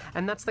reflexes,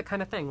 and that's the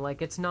kind of thing,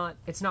 like, it's not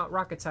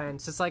rocket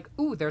science. It's like,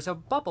 ooh, there's a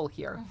bubble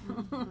here.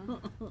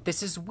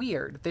 This is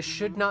weird. This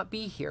should not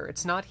be here.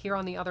 It's not here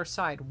on the other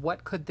side.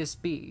 What could this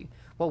be?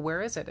 Well,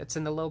 where is it? It's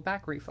in the low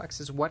back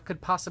reflexes. What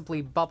could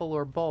possibly bubble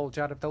or bulge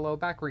out of the low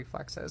back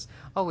reflexes?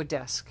 Oh, a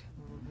disc.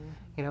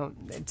 You know,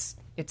 it's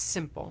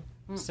simple.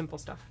 Simple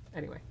stuff.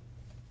 Anyway.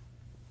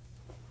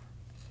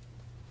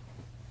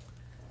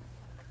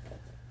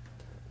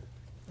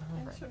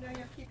 And so now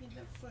you're keeping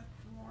the foot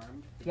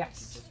warm. Because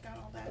Yes. You just got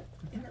all that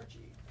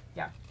energy.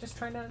 Yeah, just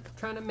trying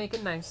to make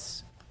it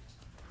nice.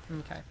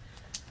 Okay.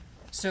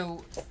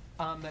 So,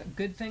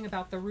 good thing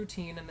about the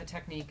routine and the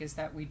technique is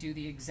that we do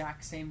the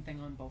exact same thing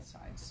on both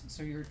sides.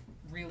 So you're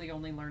really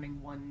only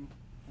learning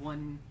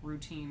one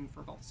routine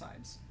for both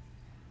sides.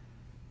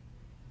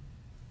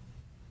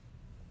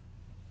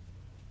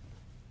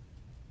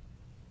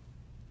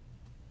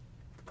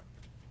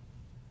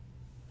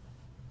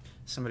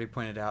 Somebody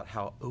pointed out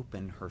how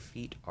open her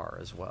feet are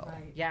as well.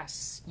 Right.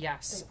 Yes,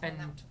 yes. They point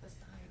And out to the side.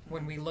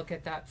 when we look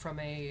at that from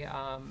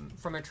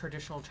a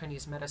traditional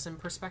Chinese medicine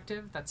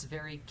perspective, that's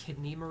very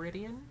kidney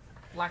meridian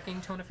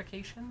lacking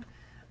tonification.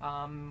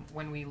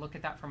 When we look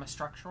at that from a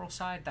structural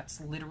side,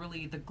 that's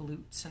literally the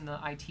glutes and the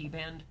IT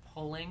band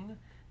pulling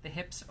the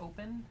hips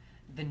open,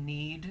 the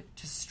need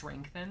to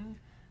strengthen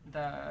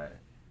the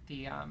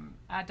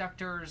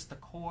adductors, the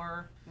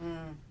core.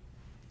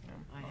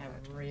 I have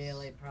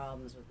really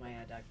problems with my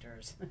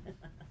adductors.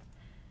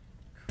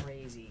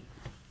 Crazy.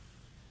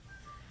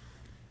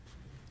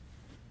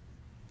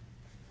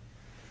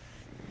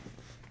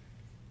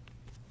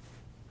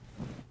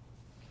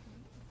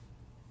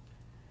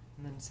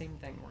 And then same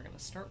thing, we're going to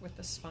start with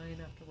the spine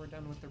after we're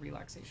done with the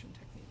relaxation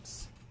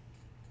techniques.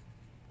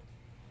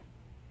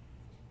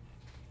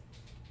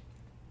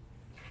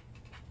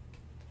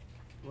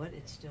 What?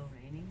 It's still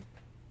raining?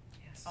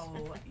 Yes.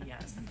 Oh,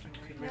 yes.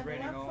 Could be Now, the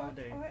raining left all foot-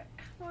 day.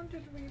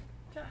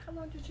 how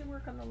long did you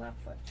work on the left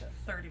foot? Just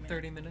 30 minutes.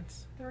 30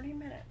 minutes. 30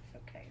 minutes.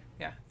 Okay.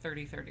 Yeah,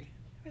 30.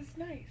 It was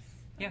nice.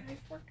 Yeah. A nice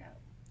workout.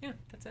 Yeah,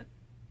 that's it.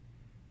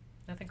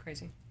 Nothing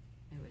crazy.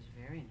 It was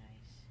very nice.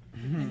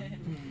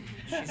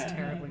 She's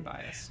terribly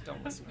biased.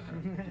 Don't listen to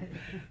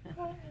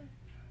her.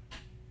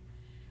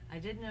 I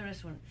did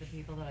notice when the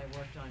people that I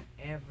worked on,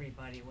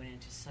 everybody went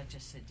into such a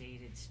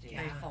sedated state.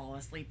 They fall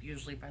asleep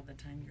usually by the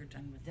time you're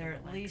done with They're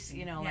the at least,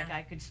 relaxing. like Yeah.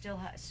 I could still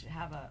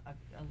have a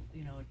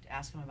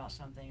ask them about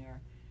something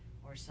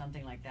or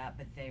something like that,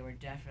 but they were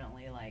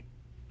definitely like,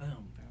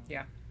 boom.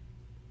 Yeah.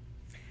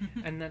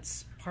 And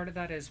that's part of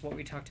that is what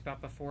we talked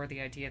about before,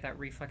 the idea that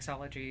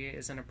reflexology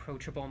is an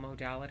approachable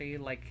modality.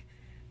 Like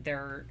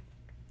they're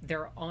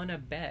on a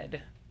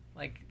bed,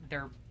 like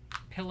they're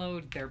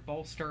pillowed, they're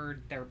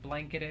bolstered, they're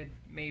blanketed,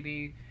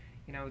 maybe,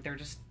 they're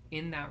just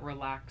in that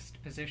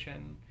relaxed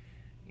position.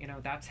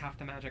 That's half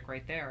the magic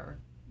right there.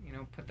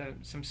 Put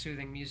some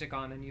soothing music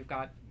on and you've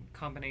got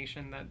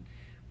combination that,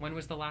 when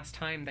was the last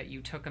time that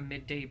you took a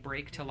midday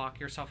break to lock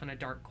yourself in a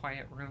dark,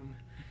 quiet room?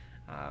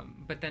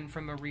 But then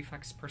from a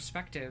reflex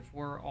perspective,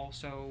 we're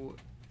also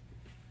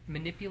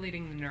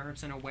manipulating the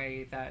nerves in a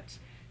way that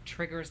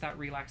triggers that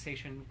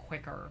relaxation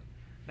quicker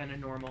than a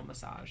normal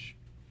massage.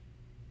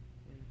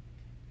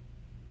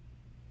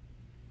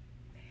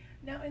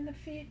 Now, in the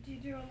feet, do you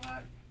do a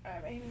lot?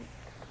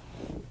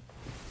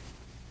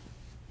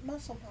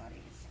 Muscle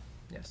bodies.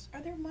 Yes.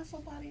 Are there muscle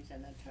bodies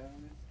in the toes?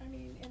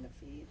 In the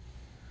feet?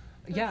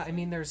 Yeah,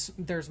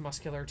 there's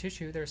muscular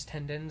tissue, there's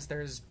tendons,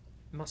 there's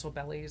muscle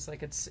bellies, like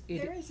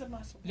There is a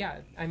muscle. yeah,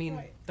 belly.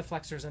 Right. the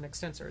flexors and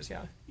extensors,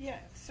 yeah. Yeah.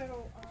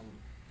 So,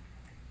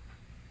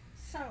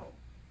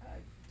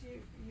 do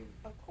you?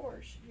 Of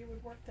course, you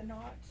would work the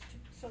knots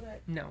so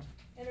that No.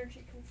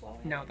 energy can flow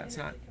in. No, that's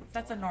not.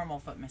 That's a normal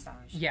foot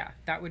massage. Yeah,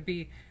 that would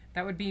be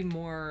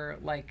more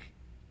like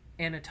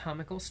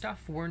anatomical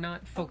stuff. We're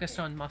not focused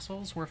Okay. on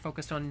muscles, we're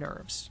focused on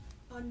nerves.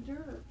 On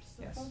nerves.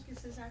 The Yes.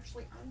 focus is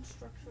actually on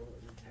structural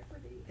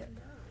integrity and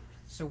nerves.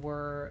 So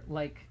we're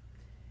like,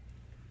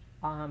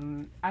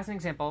 as an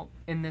example,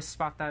 in this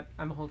spot that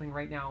I'm holding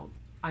right now,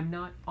 I'm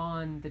not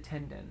on the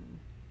tendon.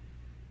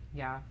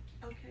 Yeah,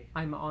 Okay.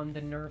 I'm on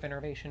the nerve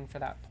innervation for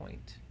that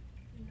point.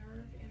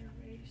 Nerve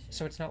innervation.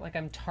 So it's not like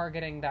I'm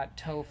targeting that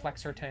toe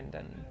flexor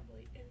tendon.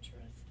 Incredibly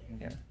interesting.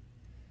 Yeah.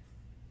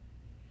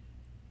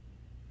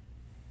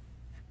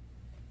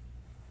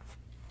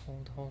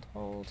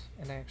 Hold.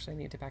 And I actually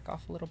need to back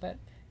off a little bit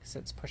because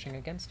it's pushing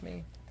against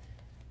me.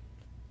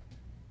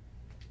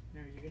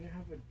 Now you're gonna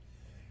have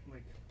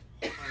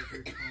a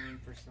harder time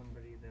for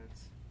somebody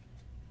that's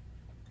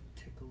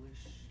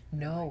ticklish.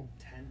 No.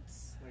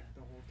 Tense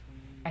the whole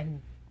time.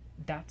 And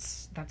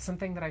that's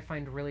something that I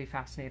find really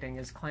fascinating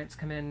is clients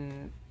come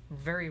in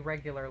very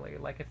regularly,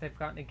 like if they've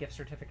gotten a gift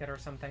certificate or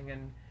something,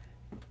 and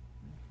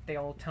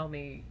they'll tell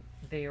me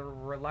they are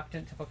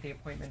reluctant to book the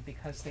appointment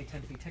because they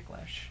tend to be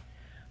ticklish.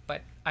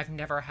 But I've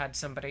never had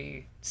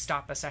somebody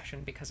stop a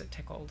session because it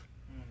tickled.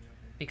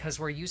 Because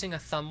we're using a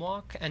thumb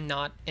walk and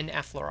not an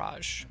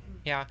effleurage.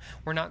 Yeah,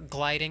 we're not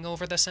gliding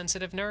over the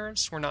sensitive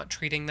nerves. We're not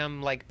treating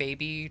them like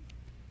baby,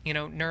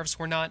 nerves.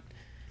 We're not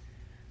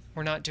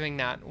doing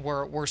that.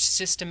 We're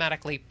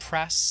systematically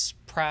press.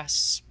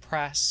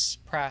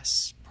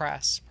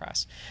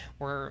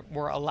 We're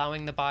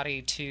allowing the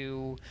body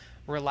to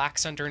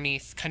relax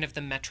underneath kind of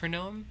the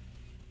metronome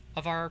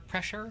of our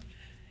pressure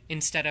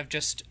instead of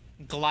just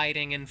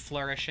gliding and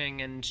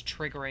flourishing and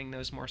triggering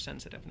those more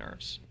sensitive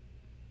nerves.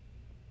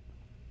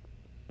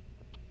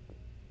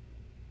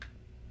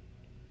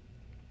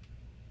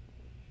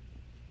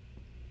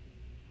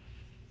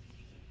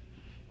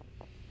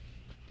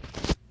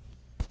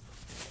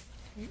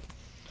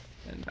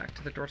 And back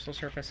to the dorsal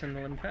surface and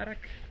the lymphatic.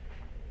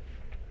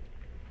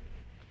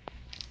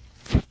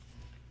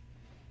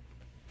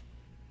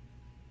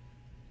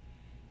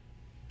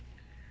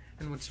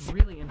 And what's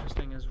really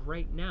interesting is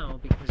right now,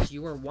 because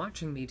you are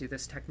watching me do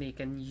this technique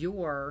and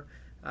you're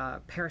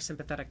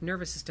parasympathetic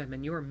nervous system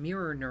and your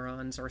mirror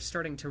neurons are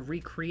starting to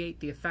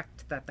recreate the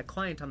effect that the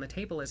client on the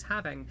table is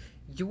having,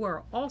 you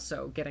are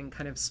also getting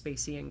kind of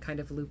spacey and kind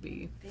of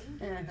loopy.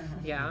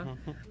 Yeah.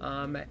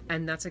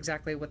 And that's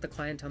exactly what the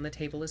client on the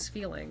table is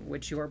feeling,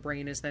 which your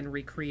brain is then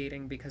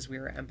recreating because we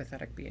are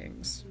empathetic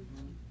beings.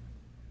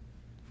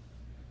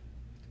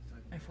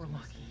 If we're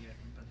lucky. You get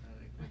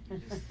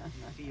empathetic, like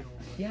you feel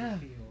what Yeah, you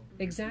feel.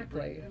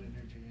 exactly. You bring that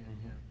energy in,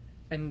 yeah.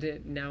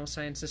 And now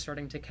science is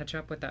starting to catch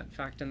up with that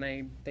fact, and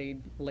they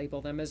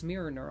label them as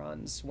mirror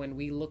neurons. When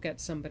we look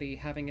at somebody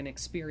having an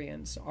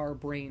experience, our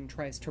brain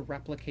tries to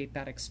replicate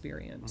that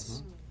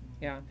experience.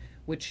 Yeah,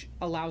 which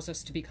allows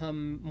us to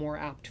become more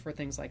apt for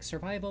things like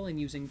survival and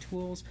using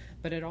tools,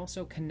 but it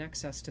also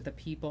connects us to the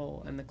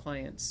people and the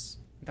clients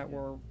that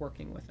we're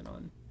working with and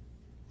on.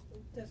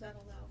 Does that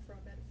allow for a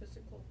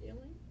metaphysical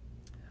healing?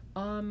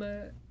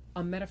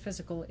 A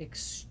metaphysical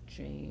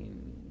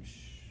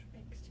exchange.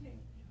 Okay.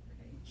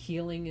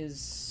 Healing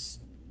is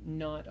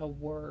not a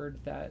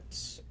word that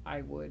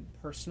I would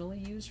personally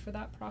use for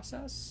that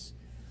process,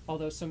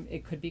 although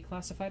it could be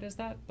classified as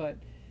that. But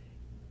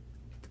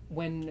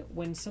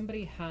when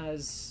somebody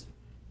has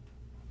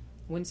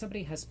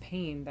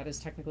pain, that is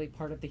technically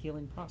part of the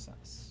healing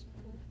process.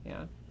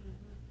 Yeah.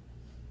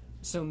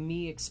 So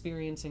me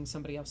experiencing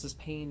somebody else's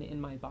pain in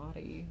my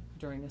body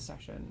during a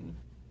session,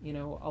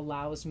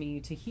 allows me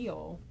to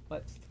heal,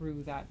 but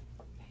through that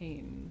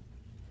pain.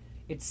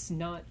 It's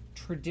not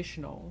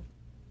traditional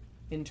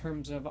in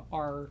terms of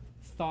our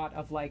thought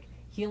of like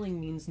healing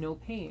means no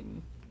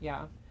pain.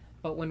 Yeah.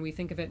 But when we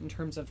think of it in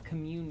terms of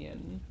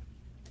communion.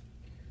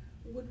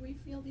 Would we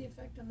feel the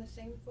effect on the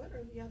same foot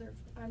or the other,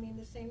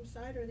 the same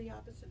side or the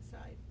opposite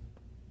side?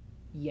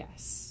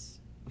 Yes.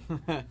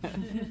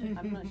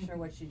 I'm not sure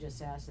what you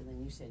just asked, and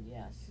then you said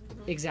yes.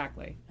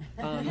 Exactly.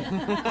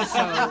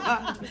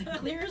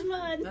 Clear as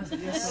mud.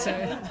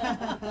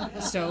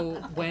 So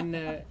when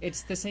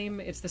it's the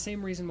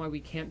same reason why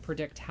we can't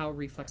predict how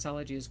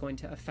reflexology is going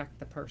to affect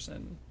the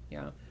person.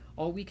 Yeah.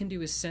 All we can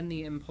do is send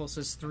the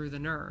impulses through the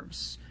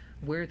nerves.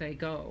 Where they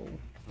go,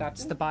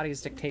 that's the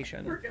body's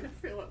dictation. We're going to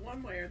feel it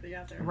one way or the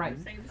other. Right.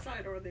 The same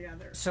side or the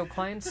other. So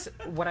clients,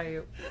 what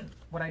I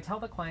tell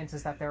the clients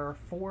is that there are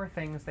 4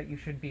 things that you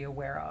should be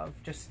aware of,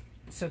 just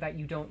so that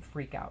you don't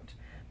freak out.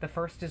 The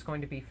first is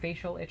going to be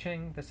facial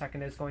itching. The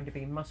second is going to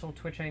be muscle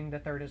twitching. The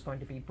third is going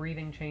to be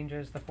breathing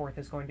changes. The fourth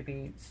is going to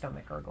be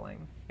stomach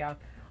gurgling. Yeah,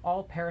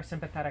 all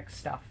parasympathetic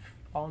stuff,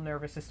 all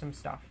nervous system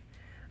stuff.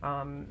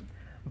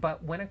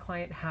 But when a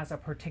client has a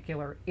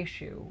particular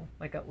issue,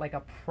 like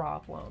a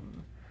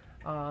problem,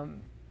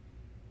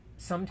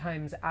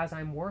 sometimes as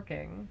I'm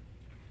working,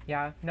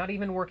 not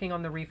even working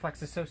on the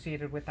reflex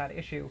associated with that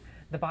issue,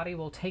 the body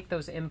will take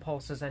those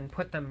impulses and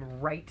put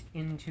them right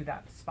into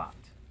that spot.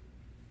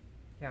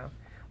 Yeah,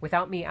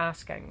 without me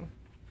asking.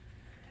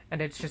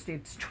 And it's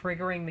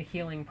triggering the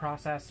healing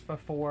process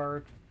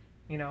before,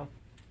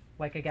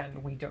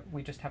 again,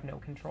 we just have no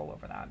control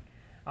over that.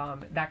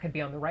 That could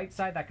be on the right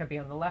side, that could be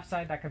on the left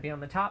side, that could be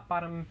on the top,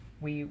 bottom,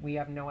 we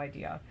have no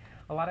idea.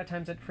 A lot of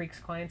times it freaks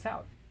clients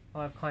out.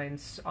 I'll have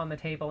clients on the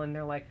table and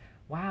they're like,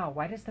 wow,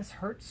 why does this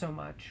hurt so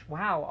much?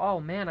 Wow, oh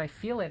man, I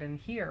feel it in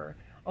here.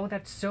 Oh,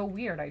 that's so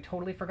weird. I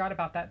totally forgot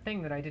about that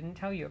thing that I didn't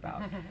tell you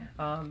about.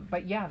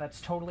 But yeah,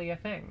 that's totally a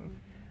thing.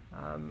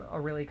 A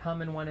really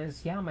common one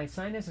is, my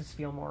sinuses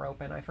feel more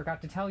open. I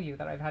forgot to tell you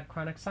that I've had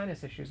chronic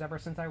sinus issues ever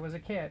since I was a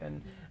kid,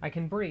 and I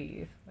can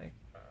breathe. Like,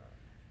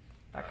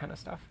 that kind of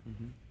stuff.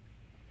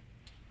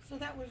 So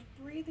that was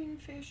breathing,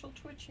 facial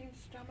twitching,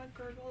 stomach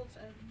gurgles,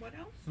 and what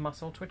else?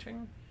 Muscle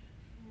twitching.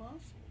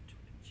 Muscle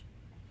twitching.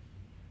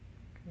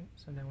 Okay,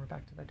 so now we're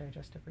back to the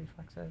digestive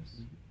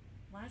reflexes.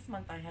 Last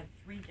month I had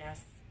 3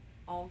 guests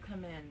all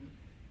come in,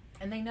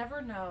 and they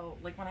never know,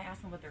 like when I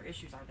ask them what their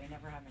issues are, they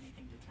never have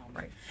anything to tell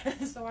me.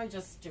 Right. So I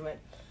just do it.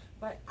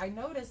 But I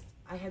noticed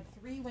I had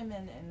 3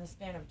 women in the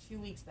span of 2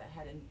 weeks that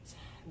had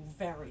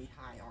very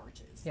high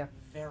arches. Yeah.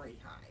 Very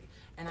high.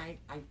 And I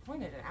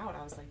pointed it out.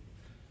 I was like,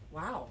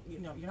 wow, you're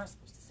not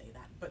supposed to say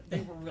that, but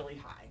they were really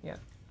high. Yeah.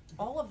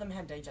 All of them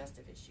had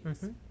digestive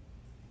issues.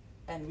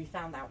 And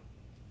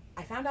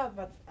I found out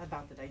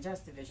about the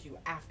digestive issue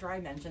after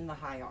I mentioned the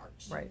high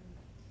arch. Right.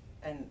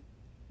 And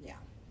yeah.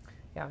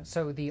 Yeah,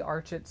 so the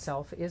arch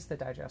itself is the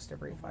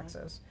digestive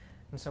reflexes.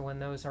 And so when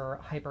those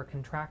are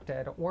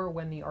hypercontracted or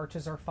when the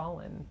arches are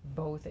fallen,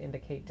 both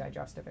indicate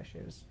digestive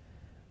issues.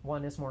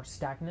 One is more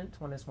stagnant,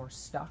 one is more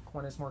stuck,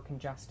 one is more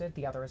congested,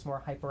 the other is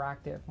more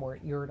hyperactive, more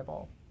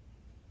irritable.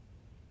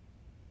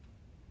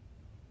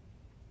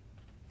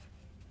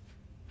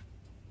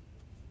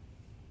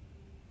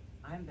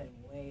 I've been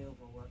way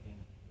overworking.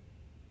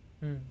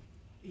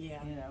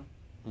 Yeah.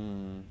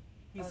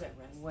 He's at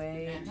rest.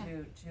 Way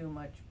too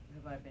much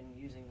have I been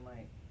using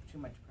too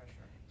much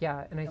pressure.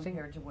 Yeah, and I think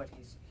compared to what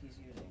he's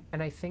using.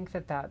 And I think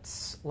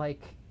that's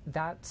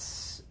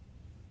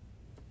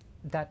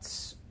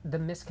the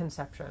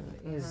misconception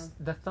is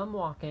the thumb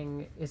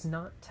walking is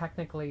not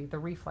technically the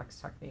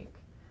reflex technique.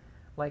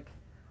 Like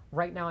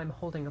right now I'm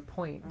holding a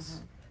point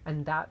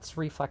and that's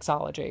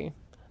reflexology.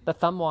 The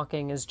thumb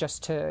walking is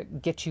just to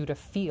get you to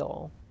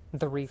feel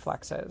the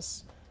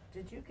reflexes.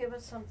 Did you give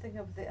us something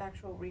of the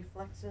actual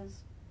reflexes?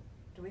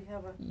 Do we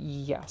have a?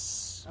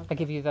 Yes. I Okay.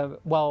 give you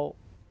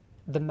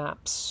the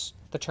maps,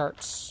 the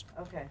charts.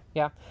 Okay.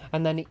 Yeah.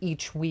 And then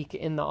each week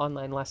in the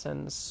online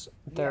lessons,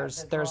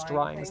 there's the drawing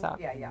drawings thing? that.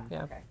 Yeah.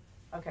 Yeah. Okay.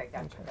 Okay.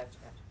 Gotcha. Okay. Gotcha.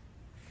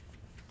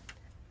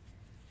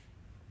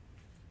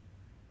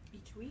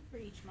 Each week or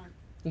each month?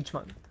 Each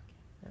month.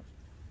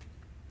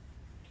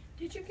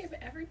 Did you give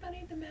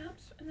everybody the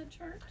maps and the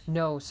charts?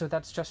 No, so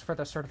that's just for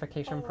the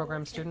certification Oh,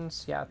 program okay.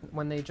 students. Yeah,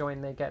 when they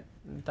join, they get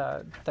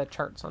the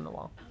charts on the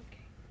wall. Okay.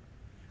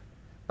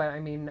 But I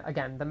mean,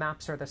 again, the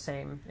maps are the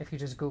same. If you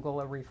just Google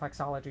a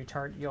reflexology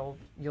chart,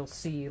 you'll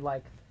see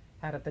like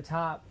head at the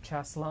top,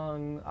 chest,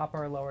 lung,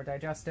 upper, lower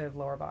digestive,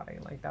 lower body.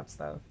 Like that's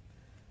the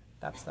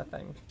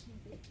thing.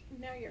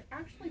 Now you're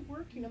actually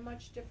working a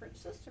much different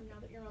system now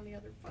that you're on the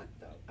other foot,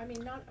 though. I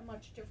mean, not a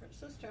much different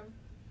system,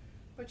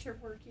 but you're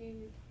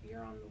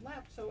on the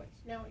left, so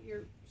it's now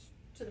you're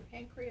to the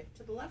pancreas,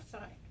 to the left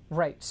side.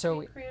 Right.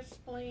 So Pancreas,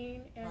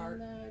 spleen, and Heart.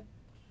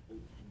 the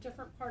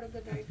different part of the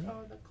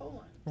the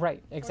colon.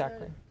 right, Or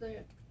exactly.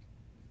 The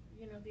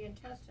the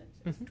intestines.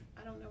 Mhm.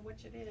 I don't know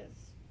which it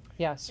is.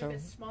 Yeah. So If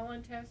it's small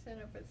intestine,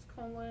 if it's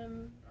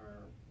colon, or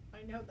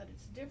I know that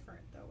it's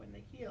different though in the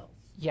heels.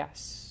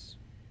 yes,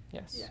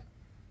 yes. Yeah.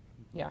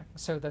 Yeah.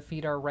 So the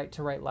feet are right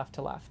to right, left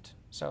to left.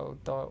 So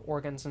the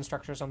organs and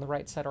structures on the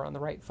right side are on the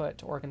right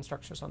foot. Organ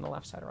structures on the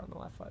left side are on the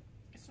left foot.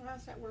 So how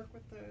does that work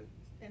with the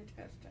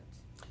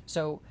intestines?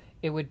 So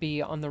it would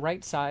be on the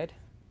right side,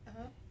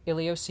 Uh-huh.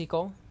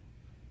 ileocecal,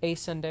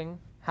 ascending,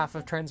 half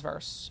of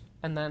transverse.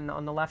 And then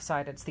on the left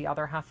side, it's the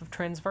other half of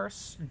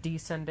transverse,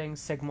 descending,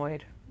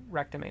 sigmoid,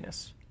 rectum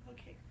anus.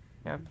 Okay.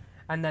 Yeah.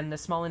 And then the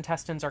small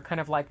intestines are kind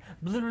of like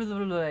blah, blah,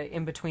 blah, blah,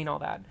 in between all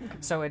that.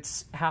 So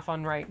it's half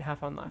on right,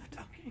 half on left,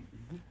 Okay.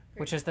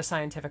 which is the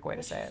scientific way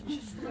to say it.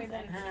 Just the way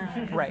that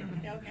it's Right.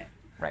 Okay.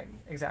 Right.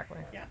 Exactly.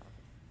 Yeah.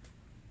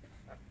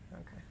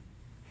 Okay.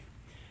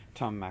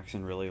 Tom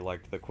Maxon really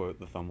liked the quote,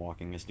 "The thumb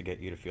walking is to get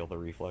you to feel the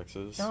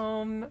reflexes."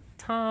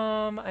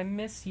 Tom, I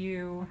miss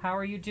you. How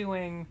are you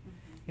doing?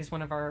 He's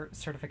one of our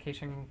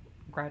certification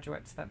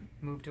graduates that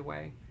moved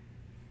away,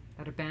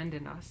 that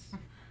abandoned us.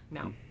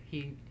 No,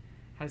 he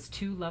has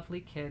 2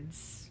 lovely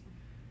kids.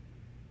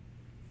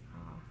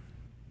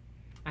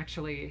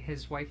 Actually,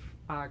 his wife,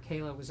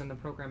 Kayla, was in the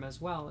program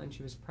as well, and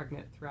she was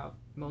pregnant throughout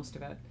most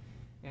of it.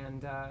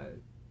 And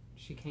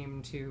she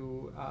came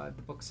to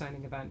the book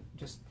signing event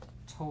just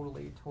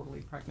totally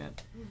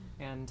pregnant.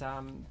 And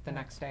the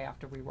next day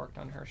after we worked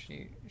on her,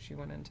 she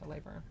went into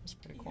labor. It was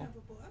pretty You cool. have a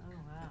book Oh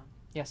wow.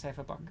 Yes, I have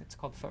a book. It's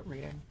called Foot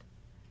Reading.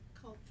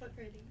 called Foot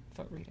Reading,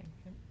 Foot Reading.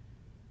 Yep.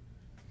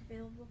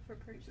 available for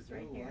purchase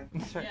right here.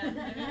 That's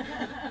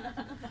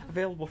right.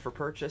 Available for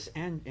purchase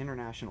and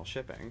international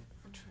shipping.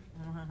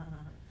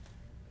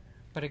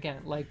 But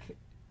again, like,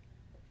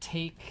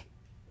 take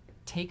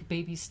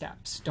baby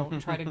steps. Don't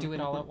try to do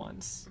it all at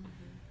once.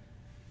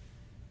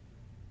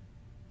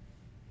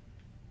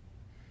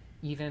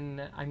 Even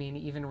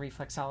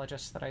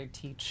reflexologists that I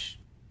teach,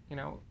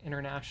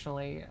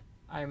 internationally,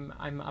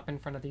 I'm up in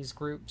front of these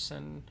groups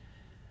and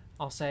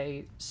I'll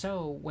say,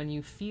 so when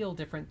you feel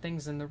different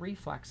things in the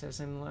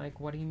reflexes, and like,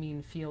 what do you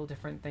mean feel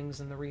different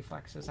things in the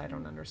reflexes? I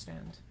don't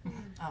understand.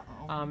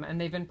 Uh-oh. And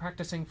they've been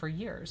practicing for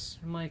years.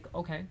 I'm like,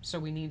 okay, so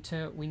we need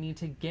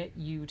to get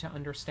you to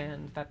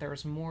understand that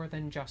there's more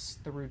than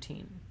just the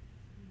routine.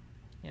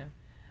 Yeah.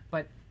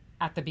 But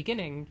at the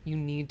beginning, you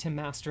need to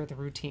master the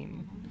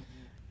routine.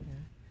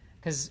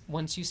 Because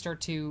once you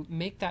start to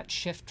make that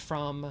shift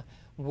from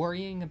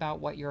worrying about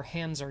what your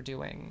hands are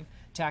doing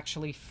to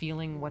actually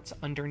feeling what's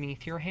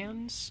underneath your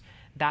hands,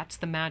 that's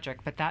the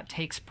magic. But that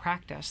takes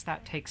practice.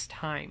 That takes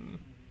time.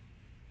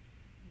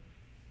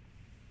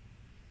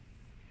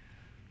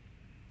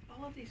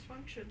 All of these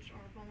functions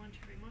are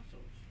voluntary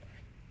muscles.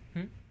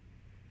 Hmm?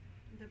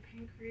 The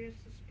pancreas,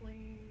 the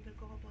spleen, the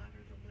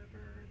gallbladder, the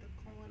liver, the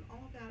colon,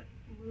 all of that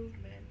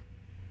movement,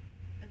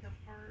 and the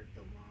heart,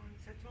 the lungs,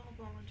 that's all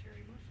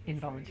voluntary muscles.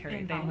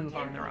 Involuntary. They move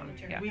on their own.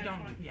 Involuntary. Yeah. We That's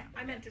don't- what yeah.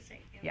 I meant to say.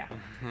 Yeah.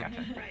 Gotcha.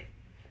 Right.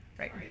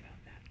 Right. Sorry about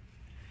that.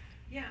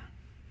 Yeah.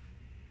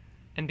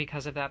 And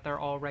because of that, they're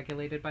all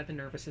regulated by the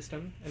nervous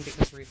system. And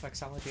because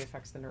reflexology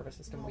affects the nervous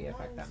system, we Well,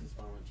 affect lungs them. is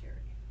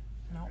voluntary.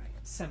 No. Right.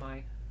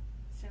 Semi.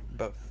 Semi.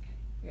 Both. Okay.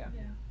 Yeah.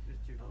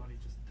 Just your body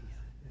just does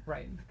it.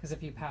 Right. Because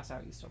if you pass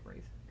out, you still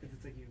breathe. Because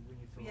it's like when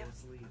you fall Yeah.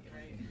 asleep,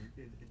 Right.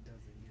 it does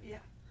it. Yeah.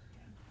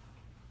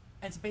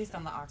 It's based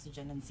on the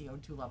oxygen and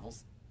CO2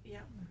 levels. Yeah.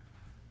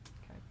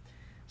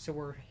 So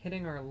we're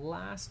hitting our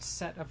last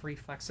set of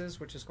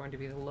reflexes, which is going to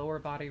be the lower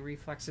body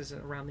reflexes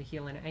around the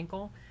heel and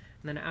ankle.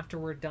 And then after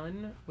we're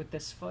done with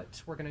this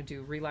foot, we're going to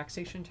do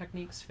relaxation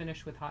techniques,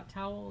 finish with hot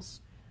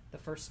towels. The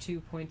first 2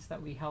 points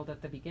that we held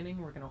at the beginning,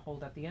 we're going to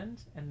hold at the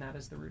end, and that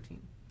is the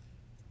routine.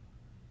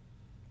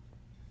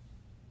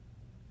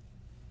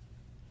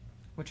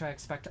 Which I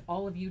expect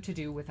all of you to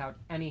do without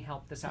any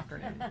help this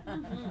afternoon. Have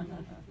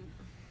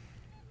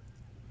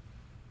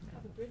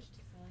a bridge to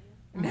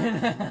sell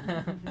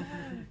you.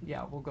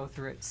 Yeah, we'll go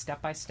through it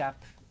step by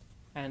step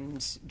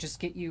and just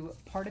get you,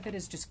 part of it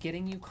is just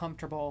getting you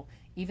comfortable,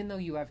 even though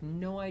you have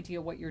no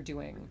idea what you're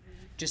doing,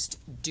 just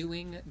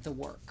doing the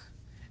work.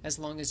 As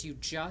long as you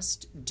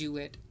just do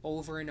it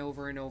over and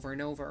over and over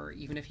and over,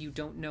 even if you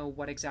don't know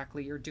what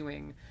exactly you're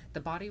doing, the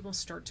body will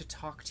start to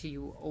talk to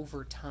you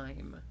over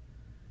time.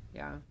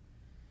 Yeah.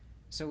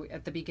 So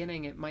at the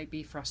beginning, it might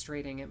be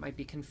frustrating, it might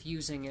be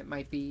confusing, it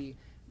might be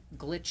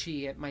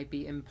glitchy, it might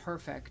be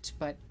imperfect,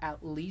 but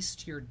at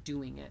least you're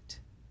doing it.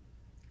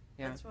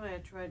 Yeah. That's why I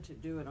tried to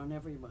do it on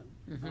everyone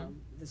Mhm.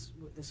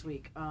 this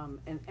week,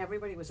 and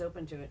everybody was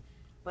open to it.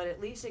 But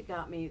at least it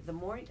got me. The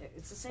more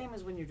it's the same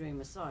as when you're doing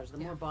massage. The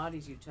more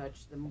bodies you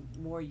touch, the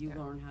more you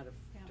learn how to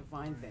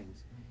find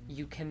things.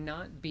 You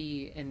cannot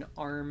be an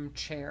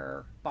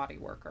armchair body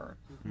worker.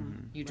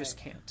 You just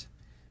can't.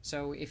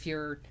 So if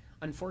you're,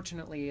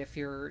 unfortunately, if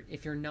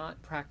you're not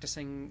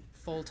practicing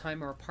full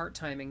time or part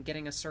time and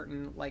getting a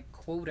certain like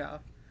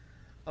quota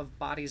of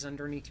bodies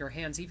underneath your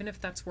hands, even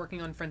if that's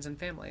working on friends and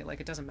family, like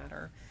it doesn't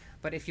matter.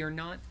 But if you're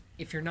not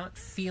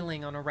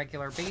feeling on a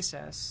regular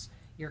basis,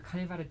 you're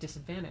kind of at a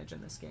disadvantage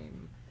in this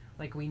game.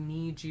 Like, we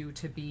need you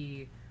to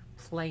be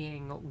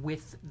playing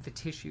with the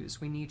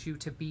tissues. We need you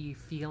to be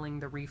feeling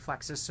the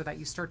reflexes so that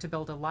you start to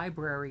build a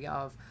library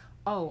of,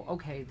 oh,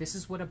 okay, this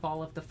is what a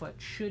ball of the foot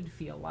should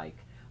feel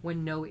like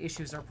when no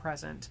issues are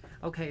present.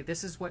 Okay,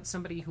 this is what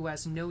somebody who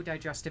has no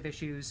digestive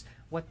issues,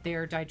 what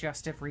their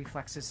digestive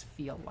reflexes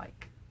feel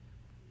like.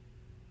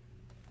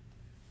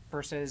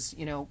 Versus,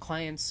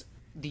 clients,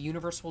 the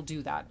universe will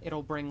do that.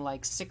 It'll bring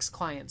like 6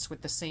 clients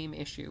with the same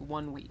issue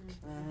 1 week.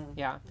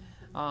 Yeah.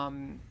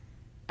 And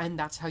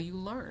that's how you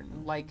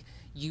learn. Like,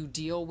 you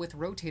deal with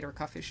rotator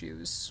cuff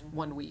issues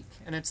 1 week,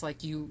 and it's like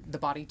the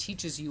body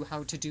teaches you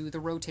how to do the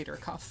rotator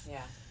cuff.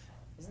 Yeah.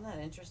 Isn't that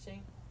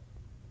interesting?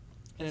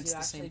 And it's you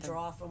the same actually thing.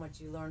 draw from what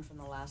you learned from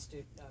the last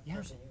person you're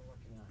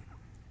working on.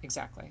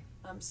 Exactly.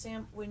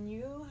 Sam, when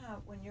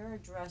you're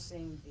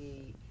addressing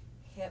the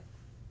hip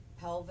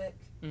pelvic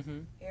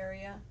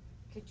area,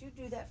 could you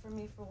do that for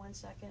me for 1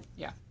 second?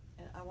 Yeah.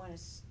 And I want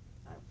to.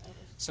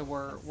 So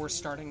we're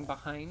starting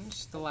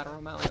behind the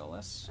lateral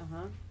malleolus.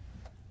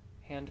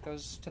 Hand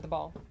goes to the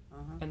ball,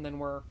 and then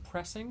we're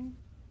pressing,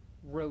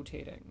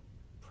 rotating,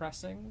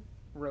 pressing,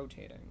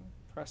 rotating,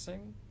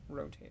 pressing,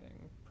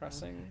 rotating,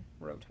 pressing,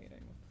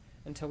 rotating,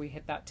 until we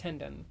hit that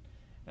tendon,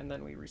 and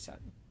then we reset,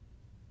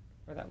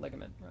 or that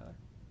ligament rather.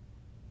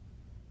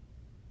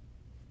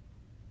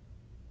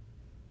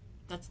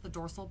 That's the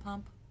dorsal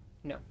pump?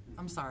 No.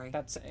 I'm sorry.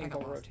 That's I got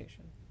ankle lost.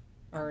 rotation,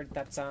 or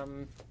that's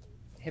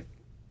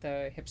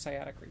the hip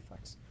sciatic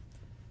reflex,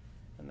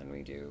 and then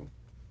we do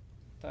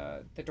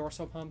the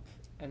dorsal pump,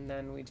 and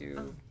then we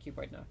do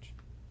cuboid notch.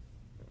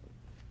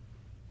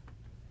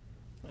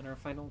 And our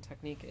final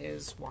technique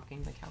is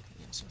walking the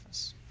calcaneal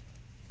surface.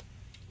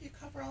 You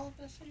cover all of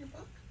this in your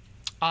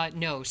book?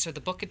 No, so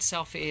the book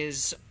itself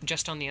is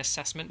just on the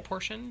assessment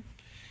portion.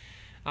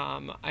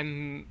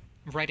 I'm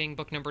writing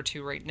book number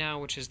 2 right now,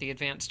 which is the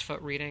advanced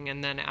foot reading,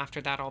 and then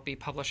after that I'll be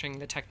publishing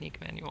the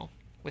technique manual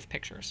with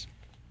pictures.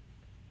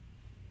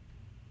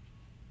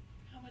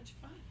 How much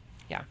fun.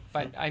 Yeah,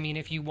 but I mean,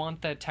 if you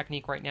want the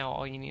technique right now,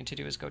 all you need to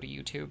do is go to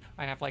YouTube.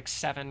 I have like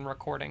 7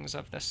 recordings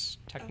of this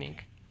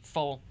technique,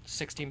 full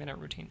 60-minute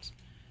routines,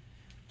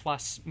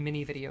 plus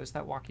mini videos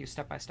that walk you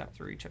step by step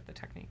through each of the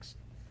techniques.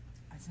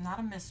 It's not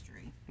a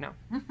mystery. No.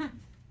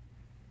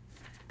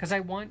 Because I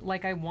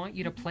want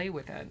you to play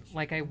with it.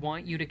 Like, I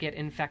want you to get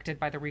infected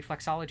by the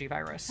reflexology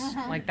virus.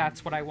 Like,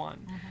 that's what I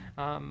want.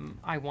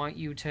 I want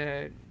you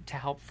to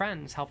help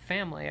friends, help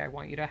family. I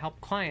want you to help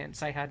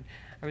clients. I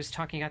was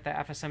talking at the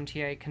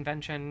FSMTA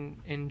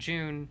convention in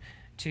June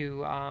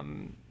to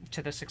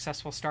the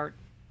Successful Start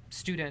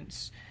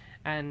students,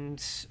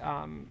 and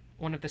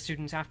one of the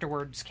students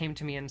afterwards came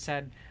to me and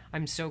said,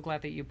 I'm so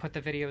glad that you put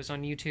the videos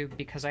on YouTube,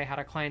 because I had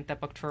a client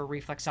that booked for a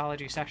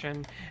reflexology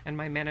session, and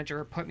my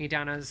manager put me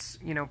down as,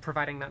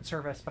 providing that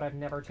service, but I've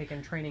never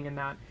taken training in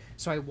that.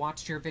 So I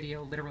watched your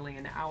video literally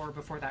an hour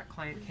before that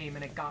client came,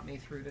 and it got me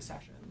through the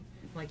session.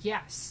 Like,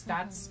 yes,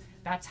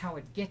 that's how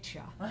it gets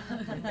you.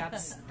 Like,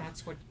 that's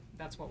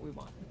what we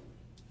want.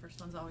 First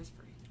one's always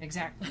free.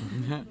 Exactly.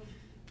 Okay,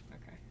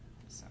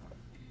 so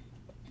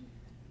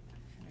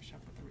finish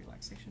up with the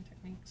relaxation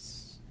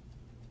techniques.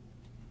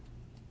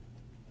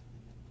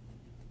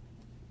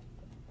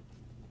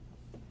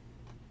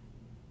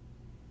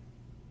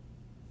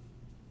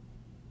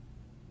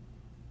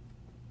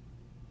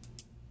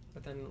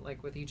 But then,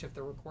 like, with each of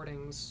the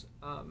recordings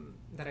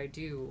that I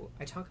do,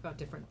 I talk about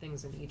different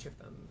things in each of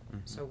them.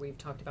 So we've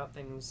talked about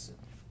things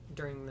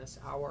during this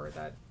hour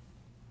that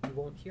you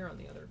won't hear on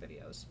the other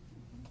videos.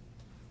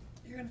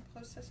 You're going to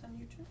post this on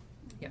YouTube?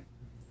 Yeah.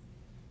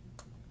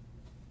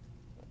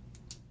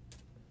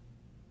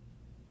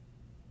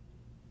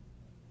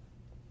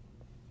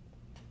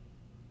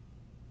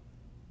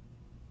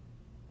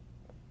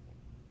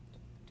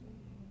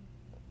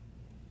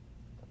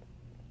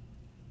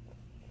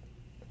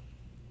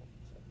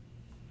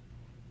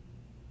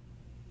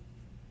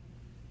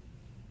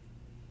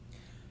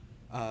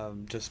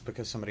 Just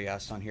because somebody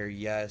asked on here,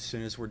 yeah, as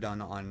soon as we're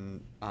done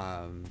on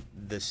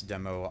this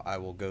demo, I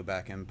will go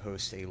back and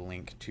post a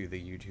link to the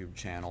YouTube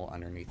channel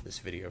underneath this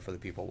video for the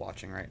people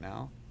watching right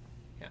now.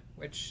 Yeah,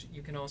 which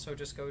you can also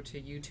just go to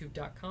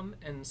youtube.com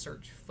and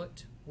search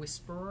Foot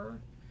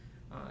Whisperer,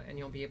 and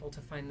you'll be able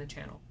to find the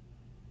channel.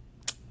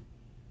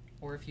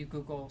 Or if you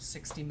Google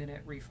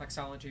 60-minute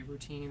reflexology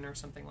routine or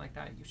something like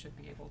that, you should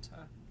be able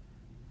to.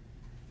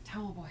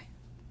 Towel boy.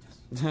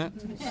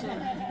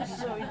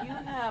 So you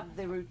have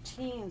the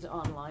routines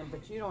online,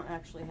 but you don't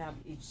actually have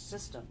each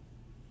system.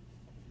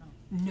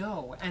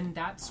 No, and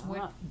that's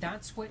what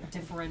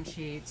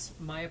differentiates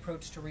my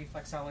approach to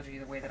reflexology,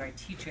 the way that I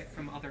teach it,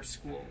 from other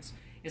schools.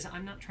 Is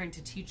I'm not trying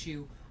to teach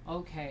you,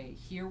 okay,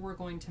 here we're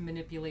going to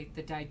manipulate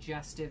the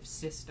digestive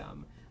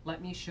system. Let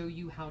me show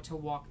you how to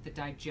walk the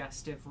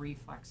digestive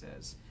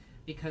reflexes.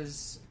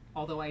 Because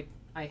although I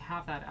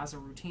have that as a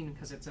routine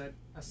because it's a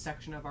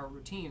section of our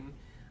routine,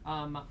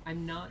 I'm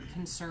not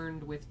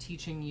concerned with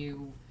teaching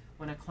you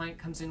when a client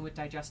comes in with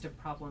digestive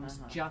problems,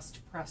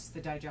 just press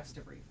the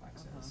digestive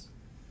reflexes.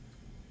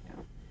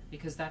 Yeah.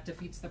 Because that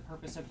defeats the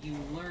purpose of you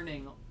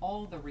learning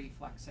all the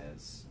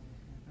reflexes.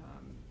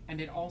 And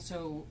it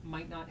also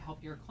might not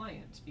help your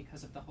client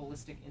because of the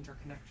holistic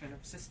interconnection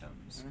of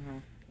systems.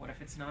 What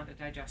if it's not a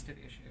digestive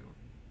issue,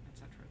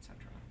 etc., etc.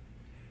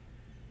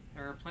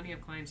 There are plenty of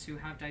clients who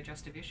have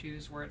digestive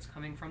issues where it's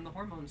coming from the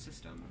hormone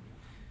system,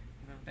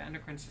 the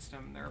endocrine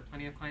system. There are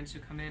plenty of clients who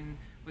come in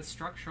with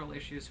structural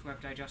issues who have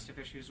digestive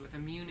issues, with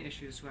immune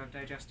issues who have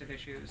digestive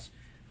issues.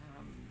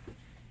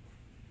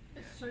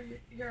 So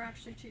you're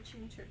actually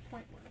teaching to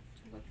point one,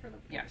 to look for the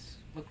points. Yes,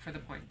 look for the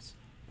points.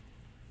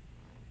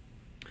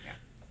 Yeah.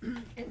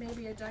 It may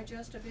be a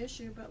digestive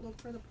issue, but look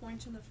for the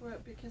points in the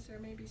foot because there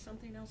may be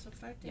something else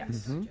affecting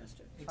Yes. the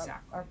digestive.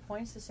 Exactly. Are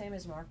points the same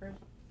as markers?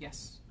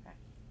 Yes.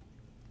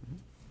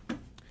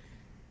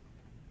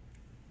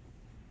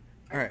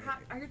 All right.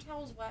 Are your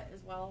towels wet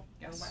as well?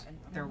 Yes. They're wet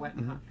and, They're wet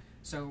and hot.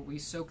 So we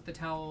soak the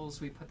towels,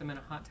 we put them in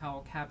a hot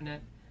towel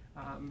cabinet,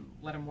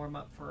 let them warm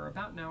up for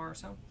about an hour or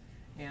so,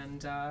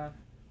 and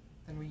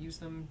then we use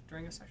them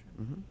during a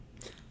session.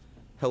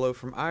 Hello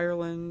from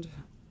Ireland.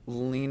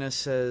 Lena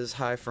says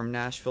hi from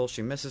Nashville.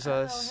 She misses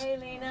us. Oh, hey,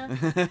 Lena.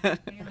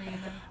 Hey,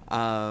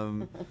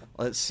 Lena.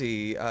 Let's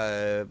see.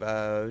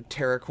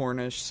 Tara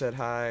Cornish said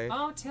hi.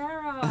 Oh,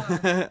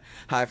 Tara!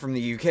 Hi from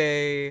the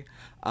UK.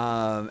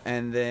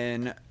 And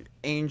then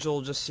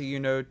Angel, just so you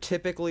know,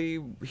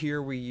 typically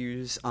here we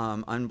use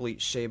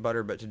unbleached shea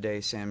butter, but today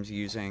Sam's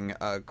using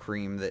a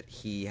cream that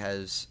he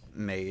has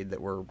made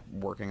that we're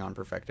working on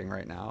perfecting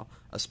right now,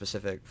 a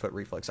specific foot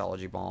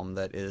reflexology balm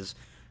that is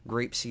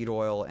grapeseed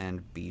oil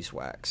and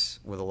beeswax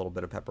with a little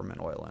bit of peppermint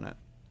oil in it.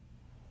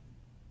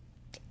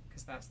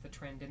 Because that's the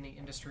trend in the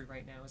industry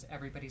right now, is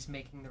everybody's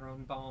making their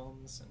own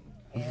balms,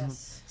 and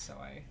Yes. so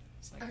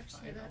it's like,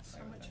 Actually, fine, I'll that's play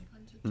so with much it.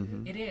 fun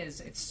to do. It is.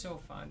 It's so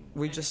fun.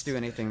 We And just it's- do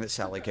anything that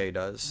Sally Kay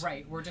does.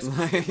 Right, we're just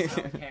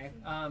okay.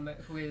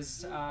 Who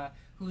is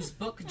whose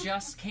book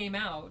just came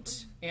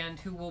out and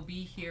who will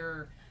be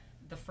here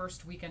the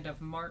first weekend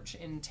of March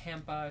in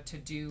Tampa to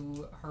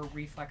do her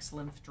reflex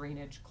lymph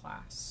drainage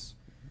class.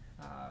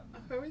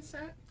 Who is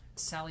that?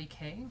 Sally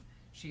Kay.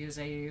 She is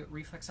a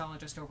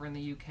reflexologist over in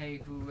the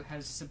UK who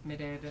has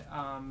submitted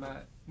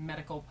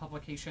medical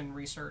publication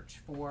research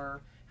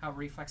for how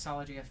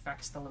reflexology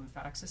affects the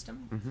lymphatic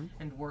system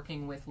and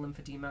working with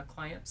lymphedema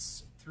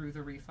clients through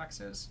the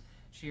reflexes.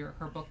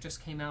 Her book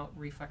just came out,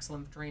 Reflex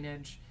Lymph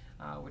Drainage,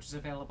 which is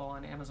available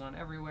on Amazon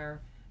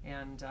everywhere.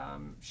 And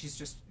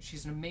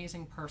she's an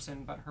amazing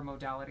person, but her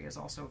modality is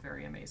also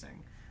very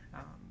amazing.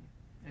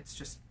 It's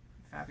just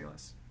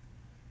fabulous.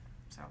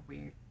 So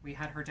we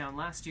had her down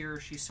last year.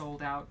 She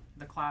sold out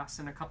the class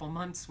in a couple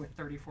months with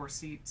 34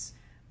 seats.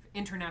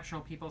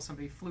 International people,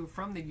 somebody flew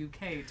from the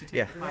UK to take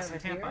the class in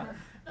Tampa,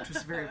 which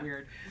was very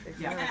weird.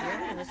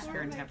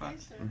 Here in Tampa.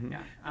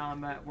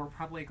 Yeah, we're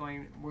probably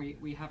going.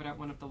 We have it at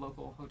one of the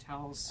local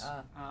hotels,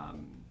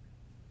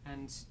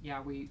 and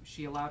yeah,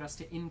 she allowed us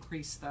to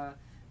increase the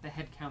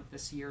head count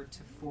this year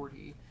to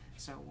 40.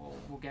 So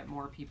we'll get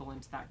more people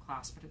into that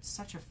class. But it's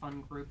such a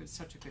fun group. It's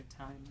such a good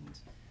time, and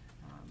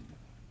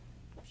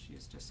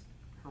she's just,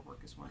 her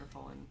work is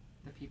wonderful, and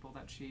the people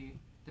that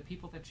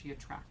she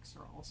attracts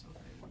are also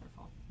very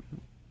wonderful.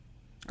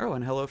 Oh,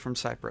 and hello from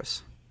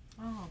Cyprus.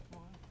 Oh, boy.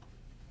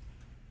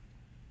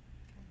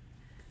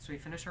 So we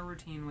finish our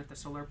routine with the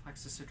solar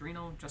plexus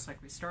adrenal, just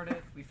like we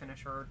started. We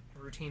finish our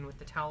routine with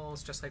the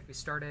towels, just like we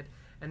started.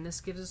 And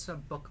this gives us a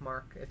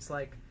bookmark. It's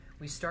like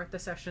we start the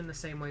session the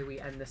same way we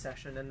end the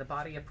session, and the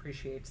body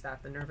appreciates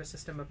that. The nervous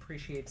system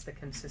appreciates the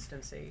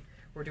consistency.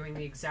 We're doing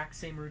the exact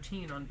same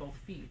routine on both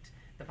feet.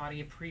 The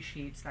body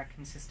appreciates that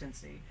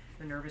consistency.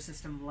 The nervous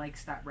system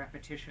likes that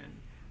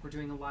repetition. We're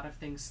doing a lot of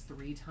things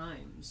 3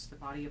 times. The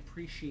body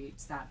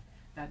appreciates that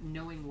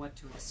knowing what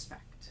to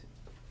expect.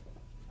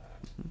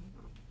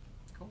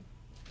 Cool.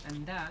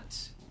 And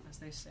that, as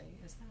they say,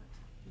 is that.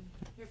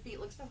 Your feet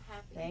look so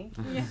happy. Thank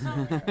you.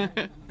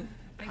 Thank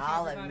you,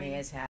 All of everybody. me is happy.